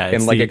 yeah, and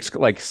it's like the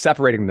like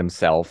separating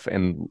themselves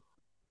and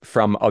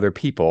from other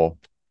people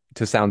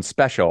to sound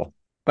special.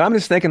 But I'm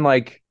just thinking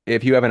like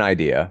if you have an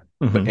idea,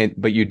 mhm.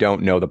 but you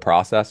don't know the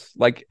process,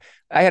 like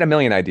I had a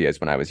million ideas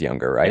when I was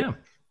younger, right? Yeah.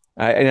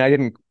 And I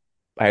didn't.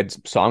 I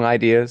had song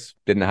ideas,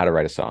 didn't know how to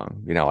write a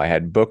song. I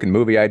had book and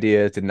movie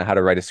ideas, didn't know how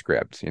to write a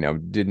script.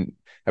 Didn't.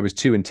 I was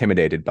too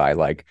intimidated by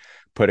like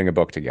putting a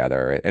book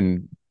together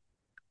and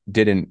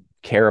didn't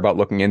care about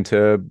looking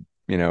into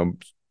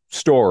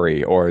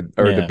story or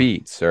the Yeah.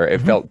 beats, or it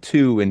Mhm. felt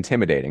too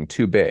intimidating,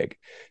 too big.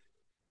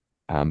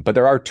 But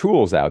there are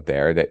tools out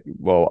there that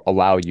will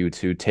allow you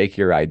to take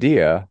your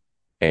idea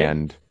Yep.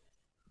 and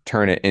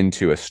turn it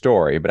into a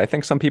story. But I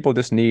think some people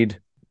just need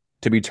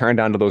to be turned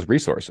on to those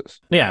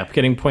resources. Yeah,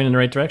 getting pointed in the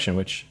right direction,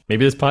 which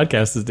maybe this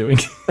podcast is doing.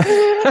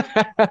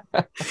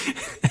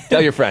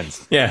 Tell your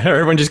friends. Yeah,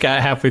 everyone just got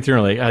halfway through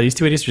and like, oh, these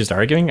two idiots are just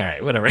arguing. All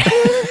right, whatever.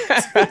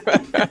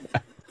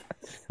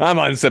 I'm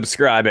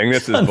unsubscribing.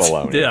 This is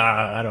baloney. Yeah,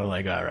 I don't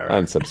like.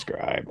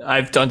 Unsubscribe. I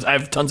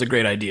have tons of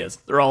great ideas.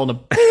 They're all in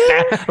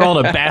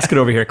a basket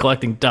over here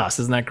collecting dust.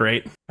 Isn't that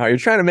great? Oh, you're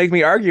trying to make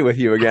me argue with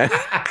you again.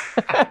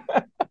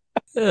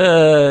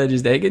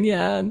 Just egging you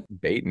on.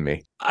 Baiting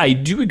me. I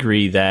do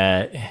agree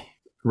that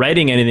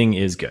writing anything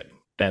is good.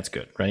 That's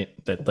good, right?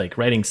 That like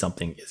writing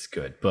something is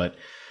good. But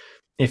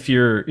if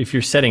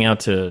you're setting out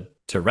to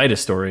write a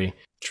story,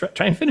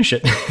 try and finish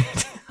it.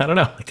 I don't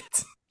know. Like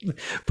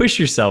push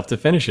yourself to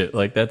finish it.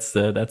 Like that's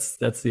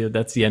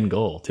the end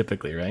goal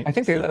typically, right? I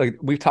think like,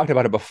 we've talked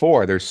about it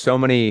before. There's so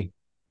many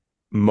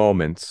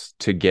moments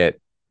to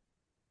get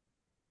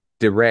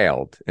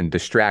derailed and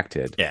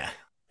distracted. Yeah.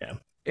 Yeah.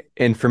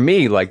 And for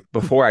me, like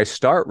before I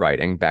start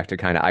writing, back to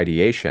kind of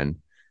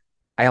ideation,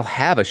 I'll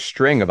have a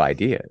string of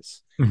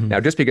ideas. Mm-hmm. Now,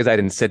 just because I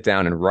didn't sit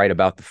down and write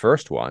about the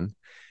first one,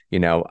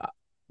 the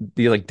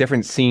like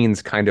different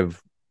scenes kind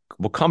of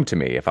will come to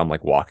me if I'm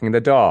like walking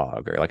the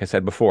dog, or like I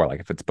said before, like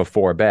if it's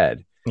before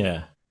bed.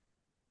 Yeah.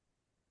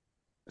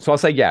 So I'll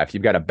say, yeah, if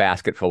you've got a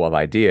basket full of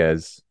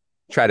ideas,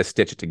 try to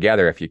stitch it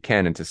together if you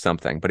can into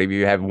something. But if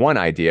you have one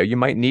idea, you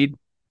might need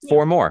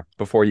four more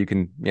before you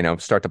can,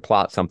 start to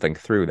plot something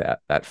through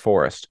that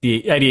forest.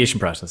 The ideation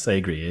process, I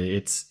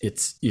agree.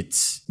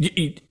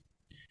 You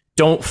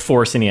don't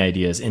force any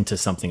ideas into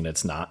something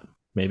that's not.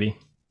 Maybe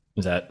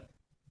does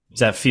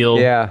that feel?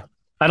 Yeah.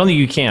 I don't think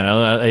you can.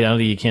 I don't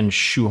think you can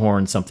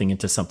shoehorn something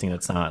into something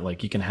that's not.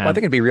 Like you can Well, I have.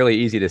 think it'd be really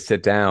easy to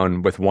sit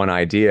down with one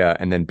idea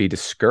and then be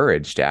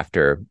discouraged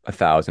after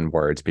 1,000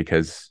 words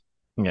because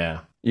Yeah.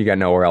 you got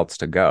nowhere else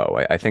to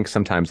go. I think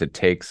sometimes it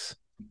takes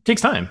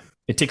Time.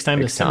 It takes time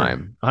to simmer.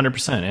 time.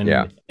 100%. And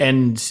Yeah.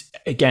 and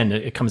again,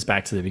 it comes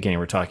back to the beginning.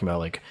 We're talking about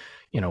like,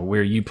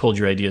 where you pulled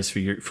your ideas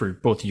for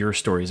both your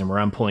stories and where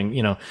I'm pulling,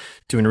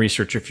 doing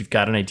research. If you've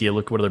got an idea,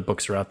 look what other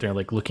books are out there,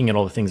 like looking at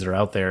all the things that are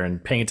out there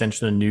and paying attention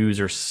to the news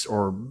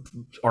or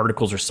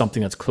articles or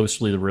something that's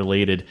closely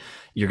related.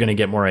 You're going to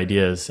get more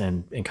ideas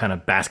and kind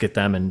of basket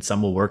them, and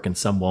some will work and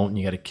some won't. And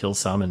you got to kill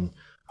some and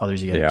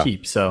others you got to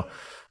keep. So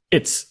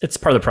it's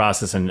part of the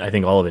process. And I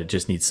think all of it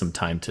just needs some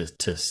time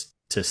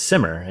to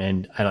simmer.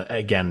 And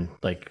again,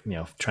 like,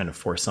 trying to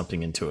force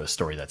something into a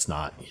story that's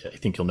not, I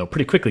think you'll know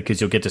pretty quickly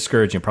because you'll get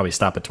discouraged and you'll probably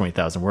stop at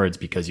 20,000 words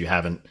because you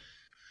haven't,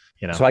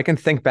 So I can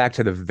think back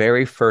to the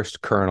very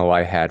first kernel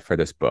I had for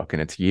this book,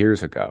 and it's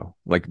years ago,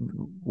 like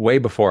way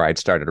before I'd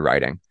started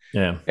writing.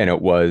 Yeah. And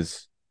it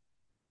was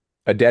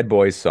a Dead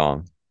Boys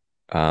song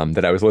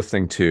that I was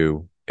listening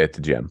to at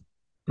the gym.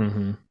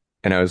 Mm-hmm.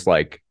 And I was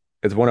like,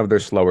 it's one of their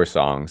slower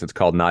songs. It's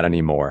called Not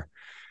Anymore.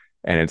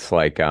 And it's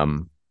like,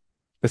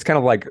 this kind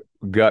of like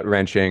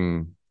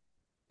gut-wrenching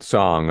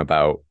song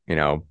about,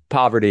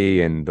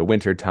 poverty and the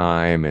winter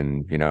time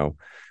and,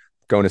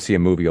 going to see a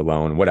movie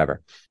alone,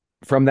 whatever.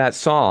 From that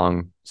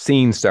song,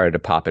 scenes started to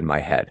pop in my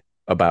head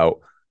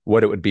about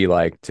what it would be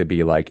like to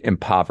be like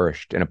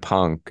impoverished in a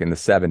punk in the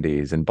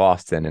 70s in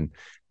Boston. And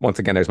once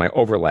again, there's my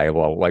overlay.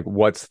 Well, like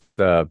what's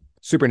the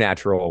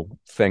supernatural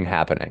thing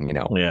happening,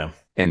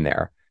 in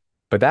there?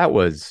 But that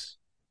was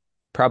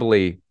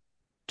probably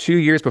 2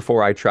 years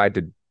before I tried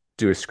to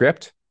do a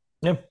script.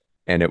 Yeah.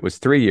 And it was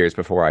 3 years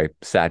before I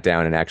sat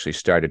down and actually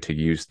started to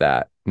use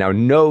that. Now,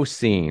 no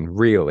scene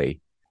really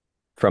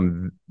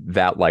from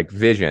that like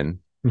vision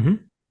Hmm.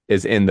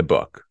 is in the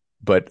book,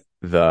 but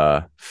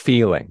the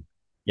feeling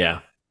Yeah.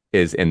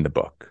 is in the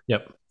book.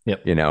 Yep.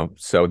 Yep.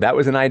 So that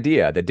was an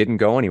idea that didn't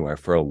go anywhere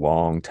for a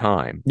long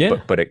time, Yeah.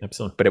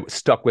 Absolutely. but it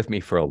stuck with me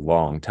for a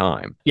long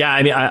time. Yeah,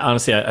 I mean, I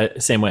honestly,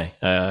 same way.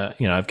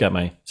 I've got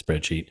my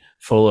spreadsheet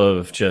full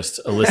of just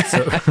a list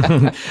of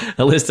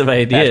a list of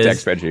Hashtag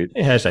ideas. spreadsheet.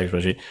 Hashtag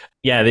spreadsheet.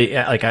 Yeah,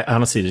 like I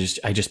honestly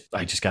I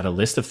just got a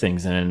list of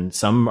things, and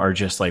some are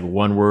just like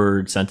one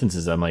word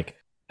sentences. I'm like,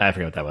 I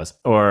forgot what that was,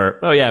 or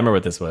oh yeah, I remember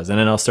what this was, and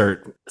then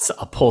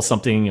I'll pull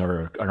something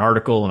or an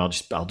article, and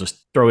I'll just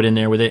throw it in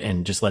there with it,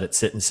 and just let it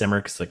sit and simmer.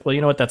 Because like, well,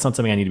 you know what, that's not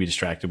something I need to be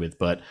distracted with,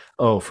 but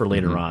oh, for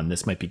later on,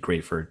 this might be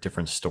great for a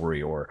different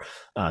story or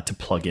to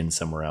plug in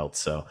somewhere else.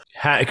 So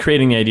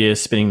creating ideas,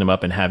 spinning them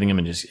up, and having them,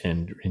 and just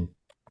and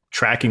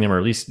tracking them, or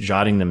at least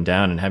jotting them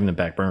down and having them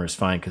back burner is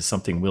fine, because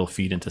something will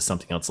feed into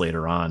something else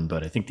later on.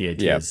 But I think the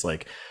idea is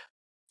like,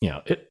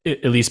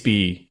 at least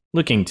be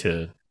looking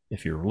to,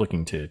 if you're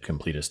looking to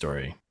complete a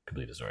story.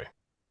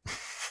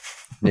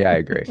 Yeah, I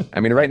agree. I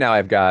mean, right now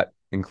I've got,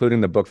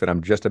 including the book that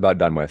I'm just about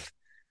done with,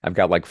 I've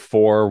got like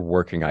 4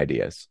 working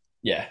ideas,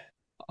 Yeah.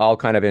 all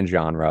kind of in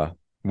genre.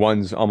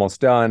 One's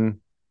almost done,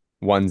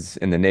 one's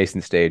in the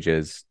nascent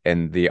stages,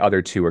 and the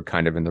other 2 are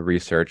kind of in the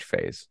research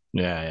phase,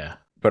 Yeah. Yeah.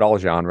 but all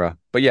genre.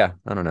 But yeah,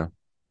 I don't know.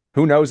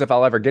 Who knows if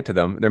I'll ever get to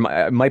them?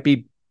 It might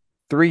be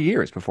 3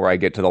 years before I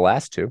get to the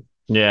last 2.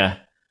 Yeah.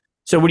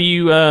 So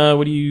you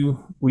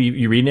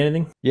reading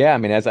anything? Yeah, I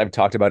mean, as I've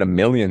talked about a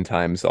million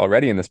times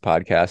already in this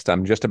podcast,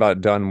 I'm just about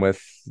done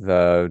with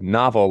the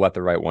novel Let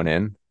the Right One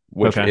In,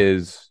 which Okay.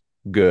 is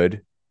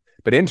good,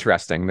 but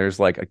interesting. There's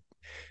like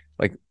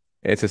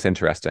it's just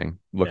interesting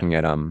Yeah. looking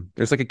at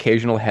there's like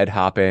occasional head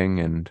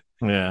hopping and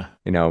Yeah.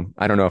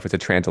 I don't know if it's a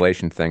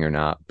translation thing or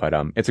not, but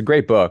it's a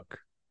great book.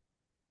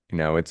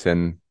 It's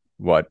in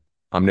what,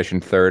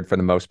 omniscient third for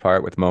the most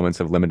part, with moments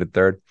of limited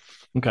third.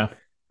 Okay.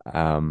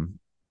 Um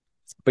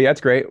but yeah,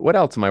 it's great. What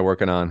else am I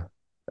working on?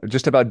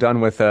 Just about done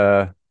with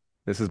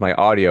this is my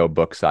audio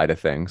book side of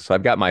things. So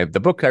I've got the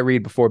book I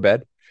read before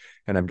bed,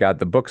 and I've got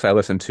the books I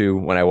listen to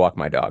when I walk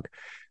my dog.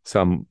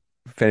 So I'm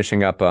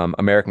finishing up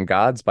American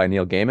Gods by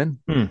Neil Gaiman,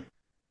 Hmm.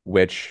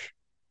 which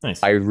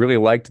Nice. I really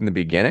liked in the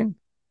beginning,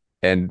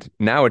 and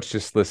now it's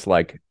just this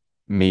like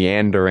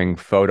meandering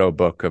photo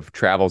book of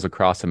travels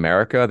across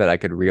America that I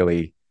could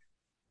really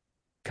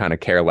kind of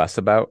care less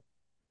about.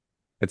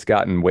 It's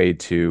gotten way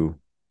too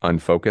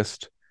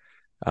unfocused.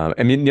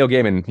 I mean, Neil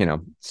Gaiman,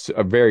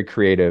 a very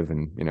creative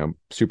and,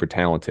 super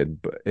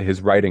talented, but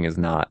his writing is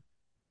not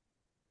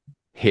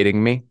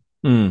hitting me.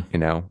 Hmm.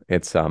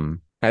 It's,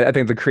 I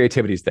think the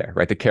creativity's there,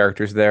 right? The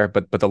character's there,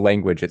 but the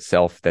language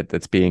itself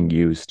that's being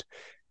used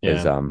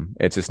is, Yeah.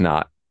 it's just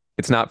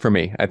it's not for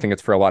me. I think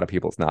it's for a lot of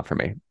people. It's not for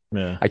me.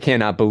 Yeah. I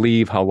cannot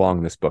believe how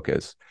long this book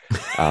is,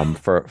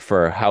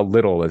 for how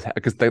little is,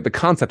 because the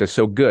concept is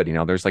so good.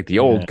 There's like the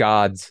Yeah. old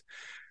gods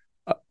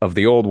of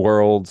the old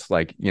worlds,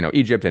 like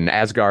Egypt and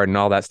Asgard and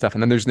all that stuff,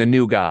 and then there's the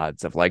new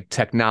gods of like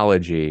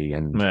technology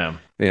and Yeah.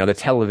 the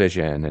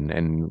television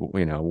and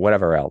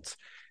whatever else,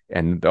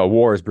 and a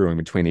war is brewing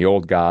between the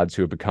old gods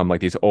who have become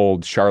like these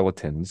old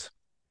charlatans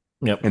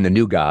Yep. and the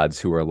new gods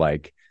who are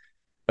like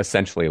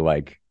essentially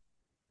like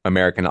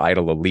American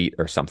Idol elite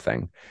or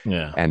something.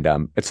 Yeah. And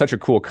it's such a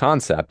cool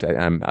concept.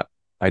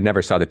 I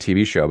never saw the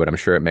TV show, but I'm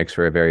sure it makes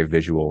for a very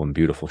visual and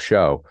beautiful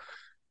show.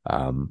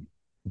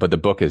 But the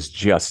book is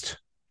just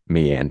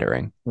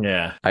meandering.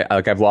 Yeah.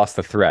 I've lost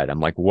the thread. I'm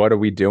like, what are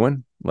we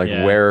doing? Like,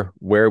 Yeah. where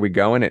are we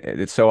going?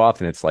 It's so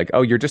often it's like,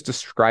 oh, you're just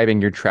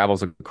describing your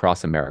travels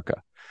across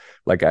America.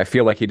 Like, I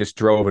feel like he just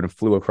drove and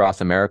flew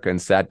across America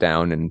and sat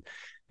down, and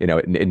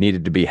it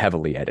needed to be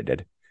heavily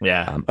edited.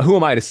 Yeah. Who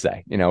am I to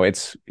say?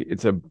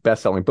 It's a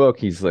best-selling book.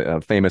 He's a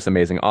famous,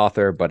 amazing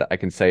author, but I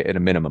can say at a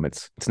minimum,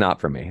 it's not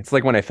for me. It's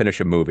like when I finish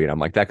a movie and I'm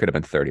like, that could have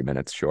been 30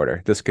 minutes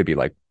shorter. This could be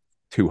like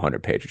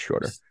 200 pages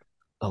shorter.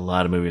 A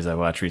lot of movies I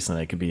watched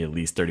recently that could be at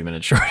least 30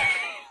 minutes short.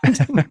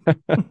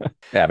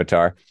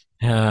 Avatar.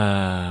 Oh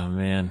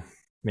man.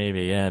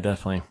 Maybe. Yeah,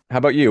 definitely. How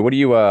about you? What are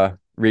you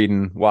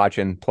reading,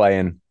 watching,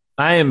 playing?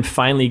 I am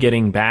finally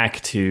getting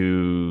back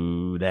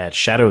to that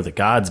Shadow of the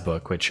Gods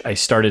book, which I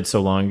started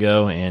so long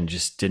ago and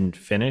just didn't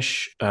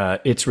finish.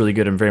 It's really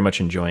good. I'm very much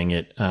enjoying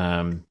it.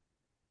 I'm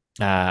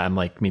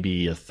like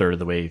maybe a third of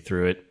the way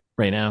through it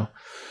right now.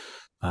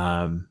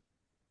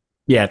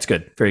 Yeah, it's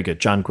good. Very good.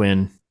 John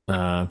Gwynne,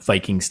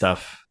 Viking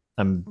stuff.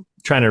 I'm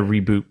trying to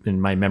reboot in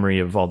my memory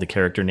of all the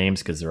character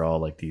names, because they're all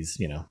like these,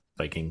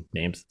 Viking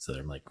names. So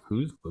I'm like,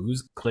 who's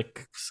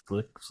Click,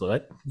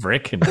 what?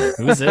 Vrick, and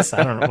who's this?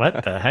 I don't know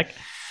what the heck.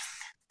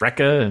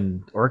 Brekka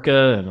and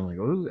Orca, and I'm like,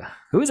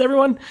 who is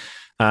everyone?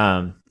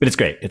 But it's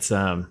great. It's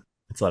a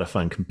lot of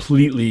fun.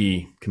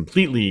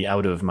 Completely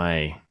out of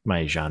my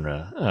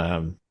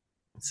genre.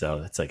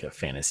 So it's like a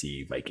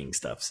fantasy Viking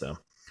stuff. So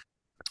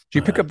Did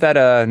you pick up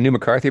that new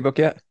McCarthy book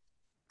yet?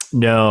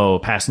 no,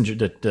 passenger,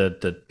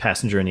 the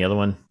passenger and the other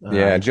one.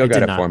 Yeah, Jill I got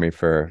did it not. for me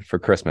for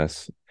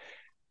Christmas.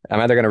 I'm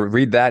either going to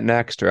read that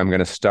next or I'm going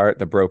to start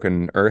the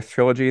Broken Earth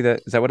trilogy.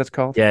 Is that what it's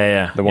called?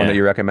 Yeah, The one that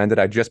you recommended.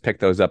 I just picked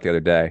those up the other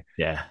day.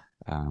 yeah.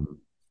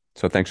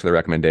 So thanks for the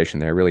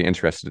recommendation. They're really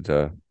interested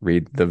to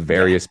read the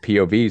various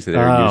POVs that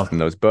are used in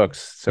those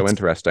books. So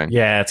interesting.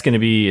 Yeah, it's gonna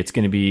be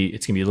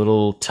a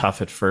little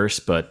tough at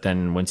first, but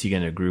then once you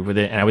get in a groove with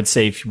it, and I would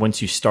say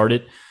once you start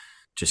it,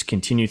 just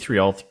continue through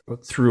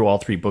all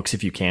three books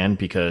if you can,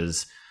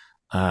 because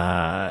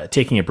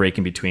taking a break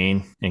in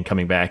between and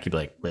coming back, you'd be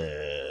like,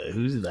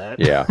 who's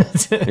that? Yeah,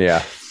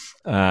 yeah.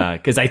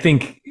 Because I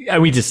think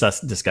we just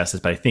discussed this,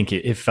 but I think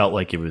it felt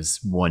like it was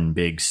one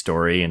big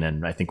story, and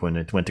then I think when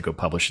it went to go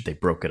publish it, they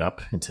broke it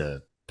up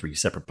into 3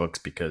 separate books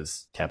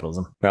because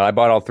capitalism. Well, I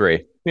bought all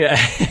 3. Yeah,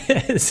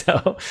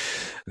 so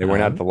they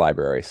weren't out at the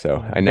library, so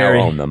I now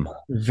own them.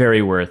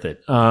 Very worth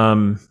it.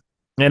 And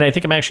I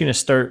think I'm actually going to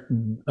start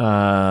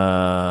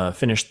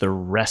finish the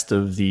rest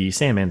of the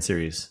Sandman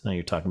series. Now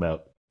you're talking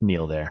about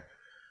Neil there.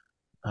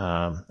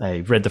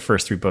 I read the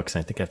first 3 books,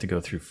 and I think I have to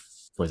go through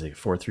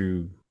 4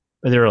 through.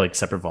 They were like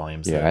separate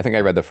volumes. Yeah, I think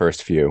I read the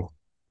first few.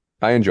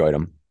 I enjoyed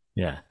them.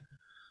 Yeah,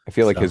 I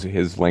feel like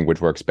his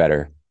language works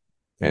better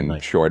in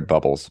short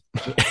bubbles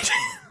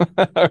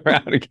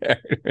around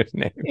characters'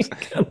 names.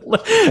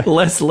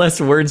 less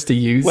words to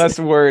use. Less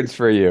words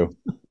for you.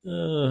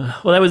 Well,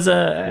 that was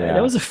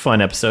a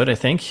fun episode, I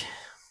think.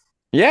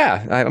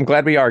 Yeah, I'm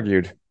glad we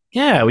argued.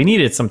 Yeah, we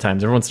need it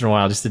sometimes, every once in a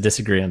while, just to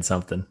disagree on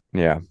something.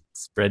 Yeah.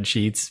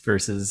 Spreadsheets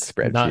versus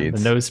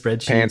spreadsheets. No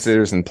spreadsheets.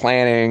 Pantsers and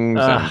plannings.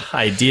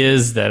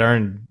 Ideas that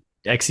aren't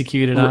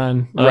executed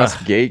on. Russ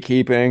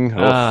gatekeeping.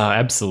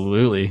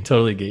 Absolutely.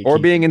 Totally gatekeeping. Or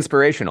being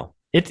inspirational.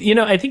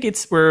 I think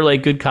we're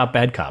like good cop,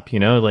 bad cop,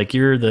 like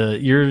you're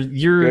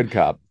good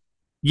cop.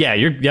 Yeah,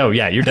 you're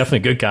definitely a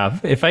good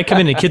cop. If I come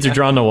in and kids are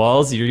drawing the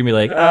walls, you're gonna be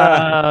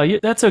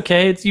like, that's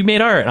okay. You made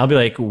art. And I'll be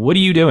like, what are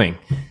you doing?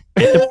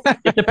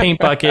 Get the paint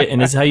bucket,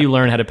 and this is how you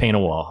learn how to paint a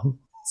wall.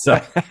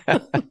 So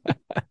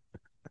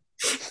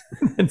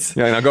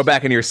now go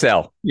back into your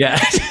cell.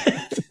 Yeah.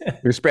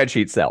 Your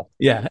spreadsheet cell.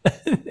 Yeah.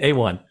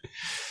 A1.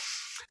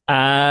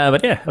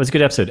 But yeah, it was a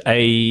good episode.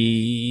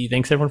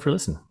 Thanks everyone for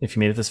listening. If you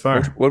made it this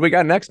far. What do we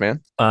got next,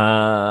 man? We're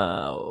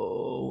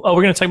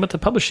going to talk about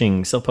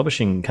the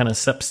self-publishing kind of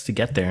steps to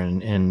get there.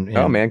 And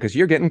oh man, because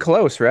you're getting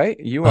close, right?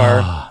 You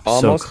are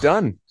almost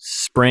done.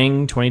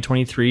 Spring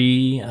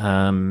 2023.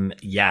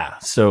 Yeah.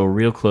 So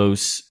real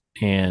close.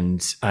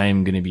 And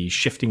I'm going to be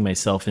shifting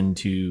myself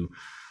into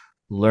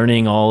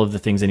learning all of the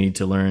things I need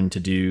to learn to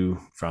do,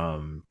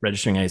 from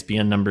registering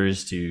ISBN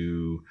numbers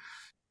to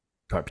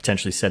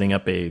potentially setting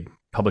up a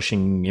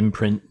publishing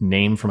imprint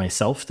name for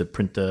myself to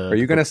print the. Are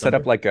you going to set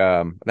up like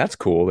that's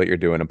cool that you're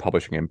doing a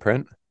publishing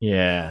imprint?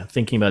 Yeah,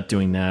 thinking about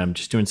doing that. I'm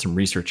just doing some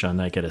research on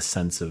that, get a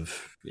sense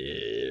of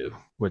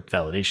what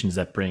validations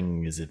that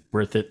bring. Is it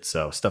worth it?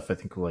 So stuff I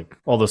think like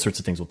all those sorts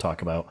of things we'll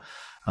talk about.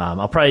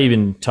 I'll probably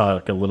even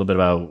talk a little bit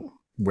about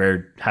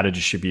how to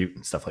distribute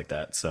and stuff like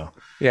that. So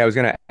yeah, I was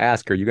going to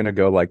ask, are you going to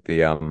go like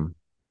the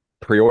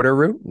pre-order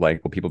route?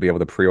 Like, will people be able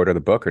to pre-order the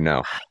book or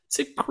no? It's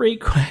a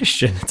great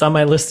question. It's on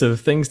my list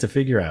of things to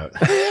figure out.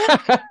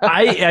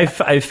 I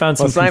found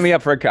some. Well, sign me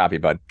up for a copy,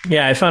 bud.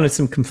 Yeah, I found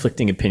some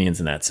conflicting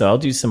opinions in that, so I'll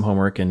do some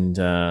homework and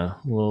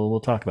we'll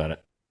talk about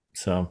it.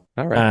 So,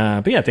 all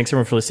right. But yeah, thanks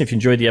everyone for listening. If you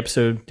enjoyed the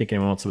episode, think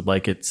anyone else would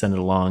like it, send it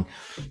along.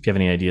 If you have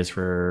any ideas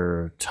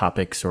for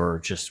topics or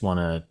just want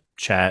to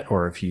chat,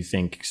 or if you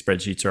think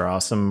spreadsheets are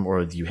awesome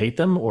or you hate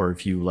them, or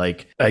if you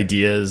like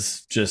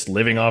ideas just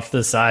living off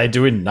the side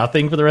doing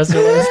nothing for the rest of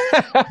your life.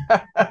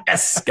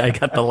 Yes, I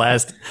got the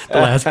last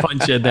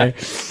punch in there.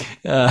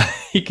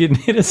 You can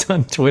hit us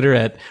on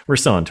Twitter we're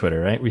still on Twitter,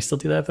 right? We still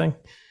do that thing?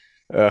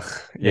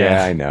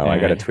 Yeah, I know. I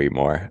got to tweet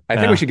more. I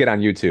think we should get on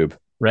YouTube.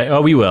 Right.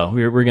 Oh, we will.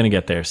 We're going to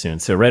get there soon.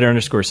 So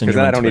writer_syndrome. Because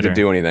then I don't need to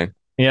do anything.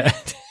 Yeah.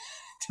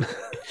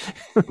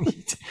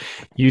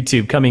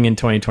 YouTube coming in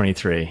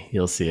 2023.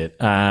 You'll see it.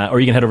 Or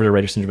you can head over to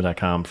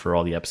writersyndrome.com for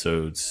all the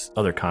episodes,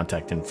 other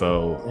contact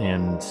info,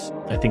 and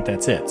I think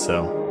that's it.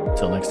 So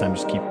until next time,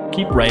 just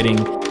keep writing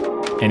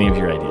any of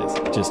your ideas.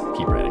 Just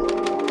keep writing.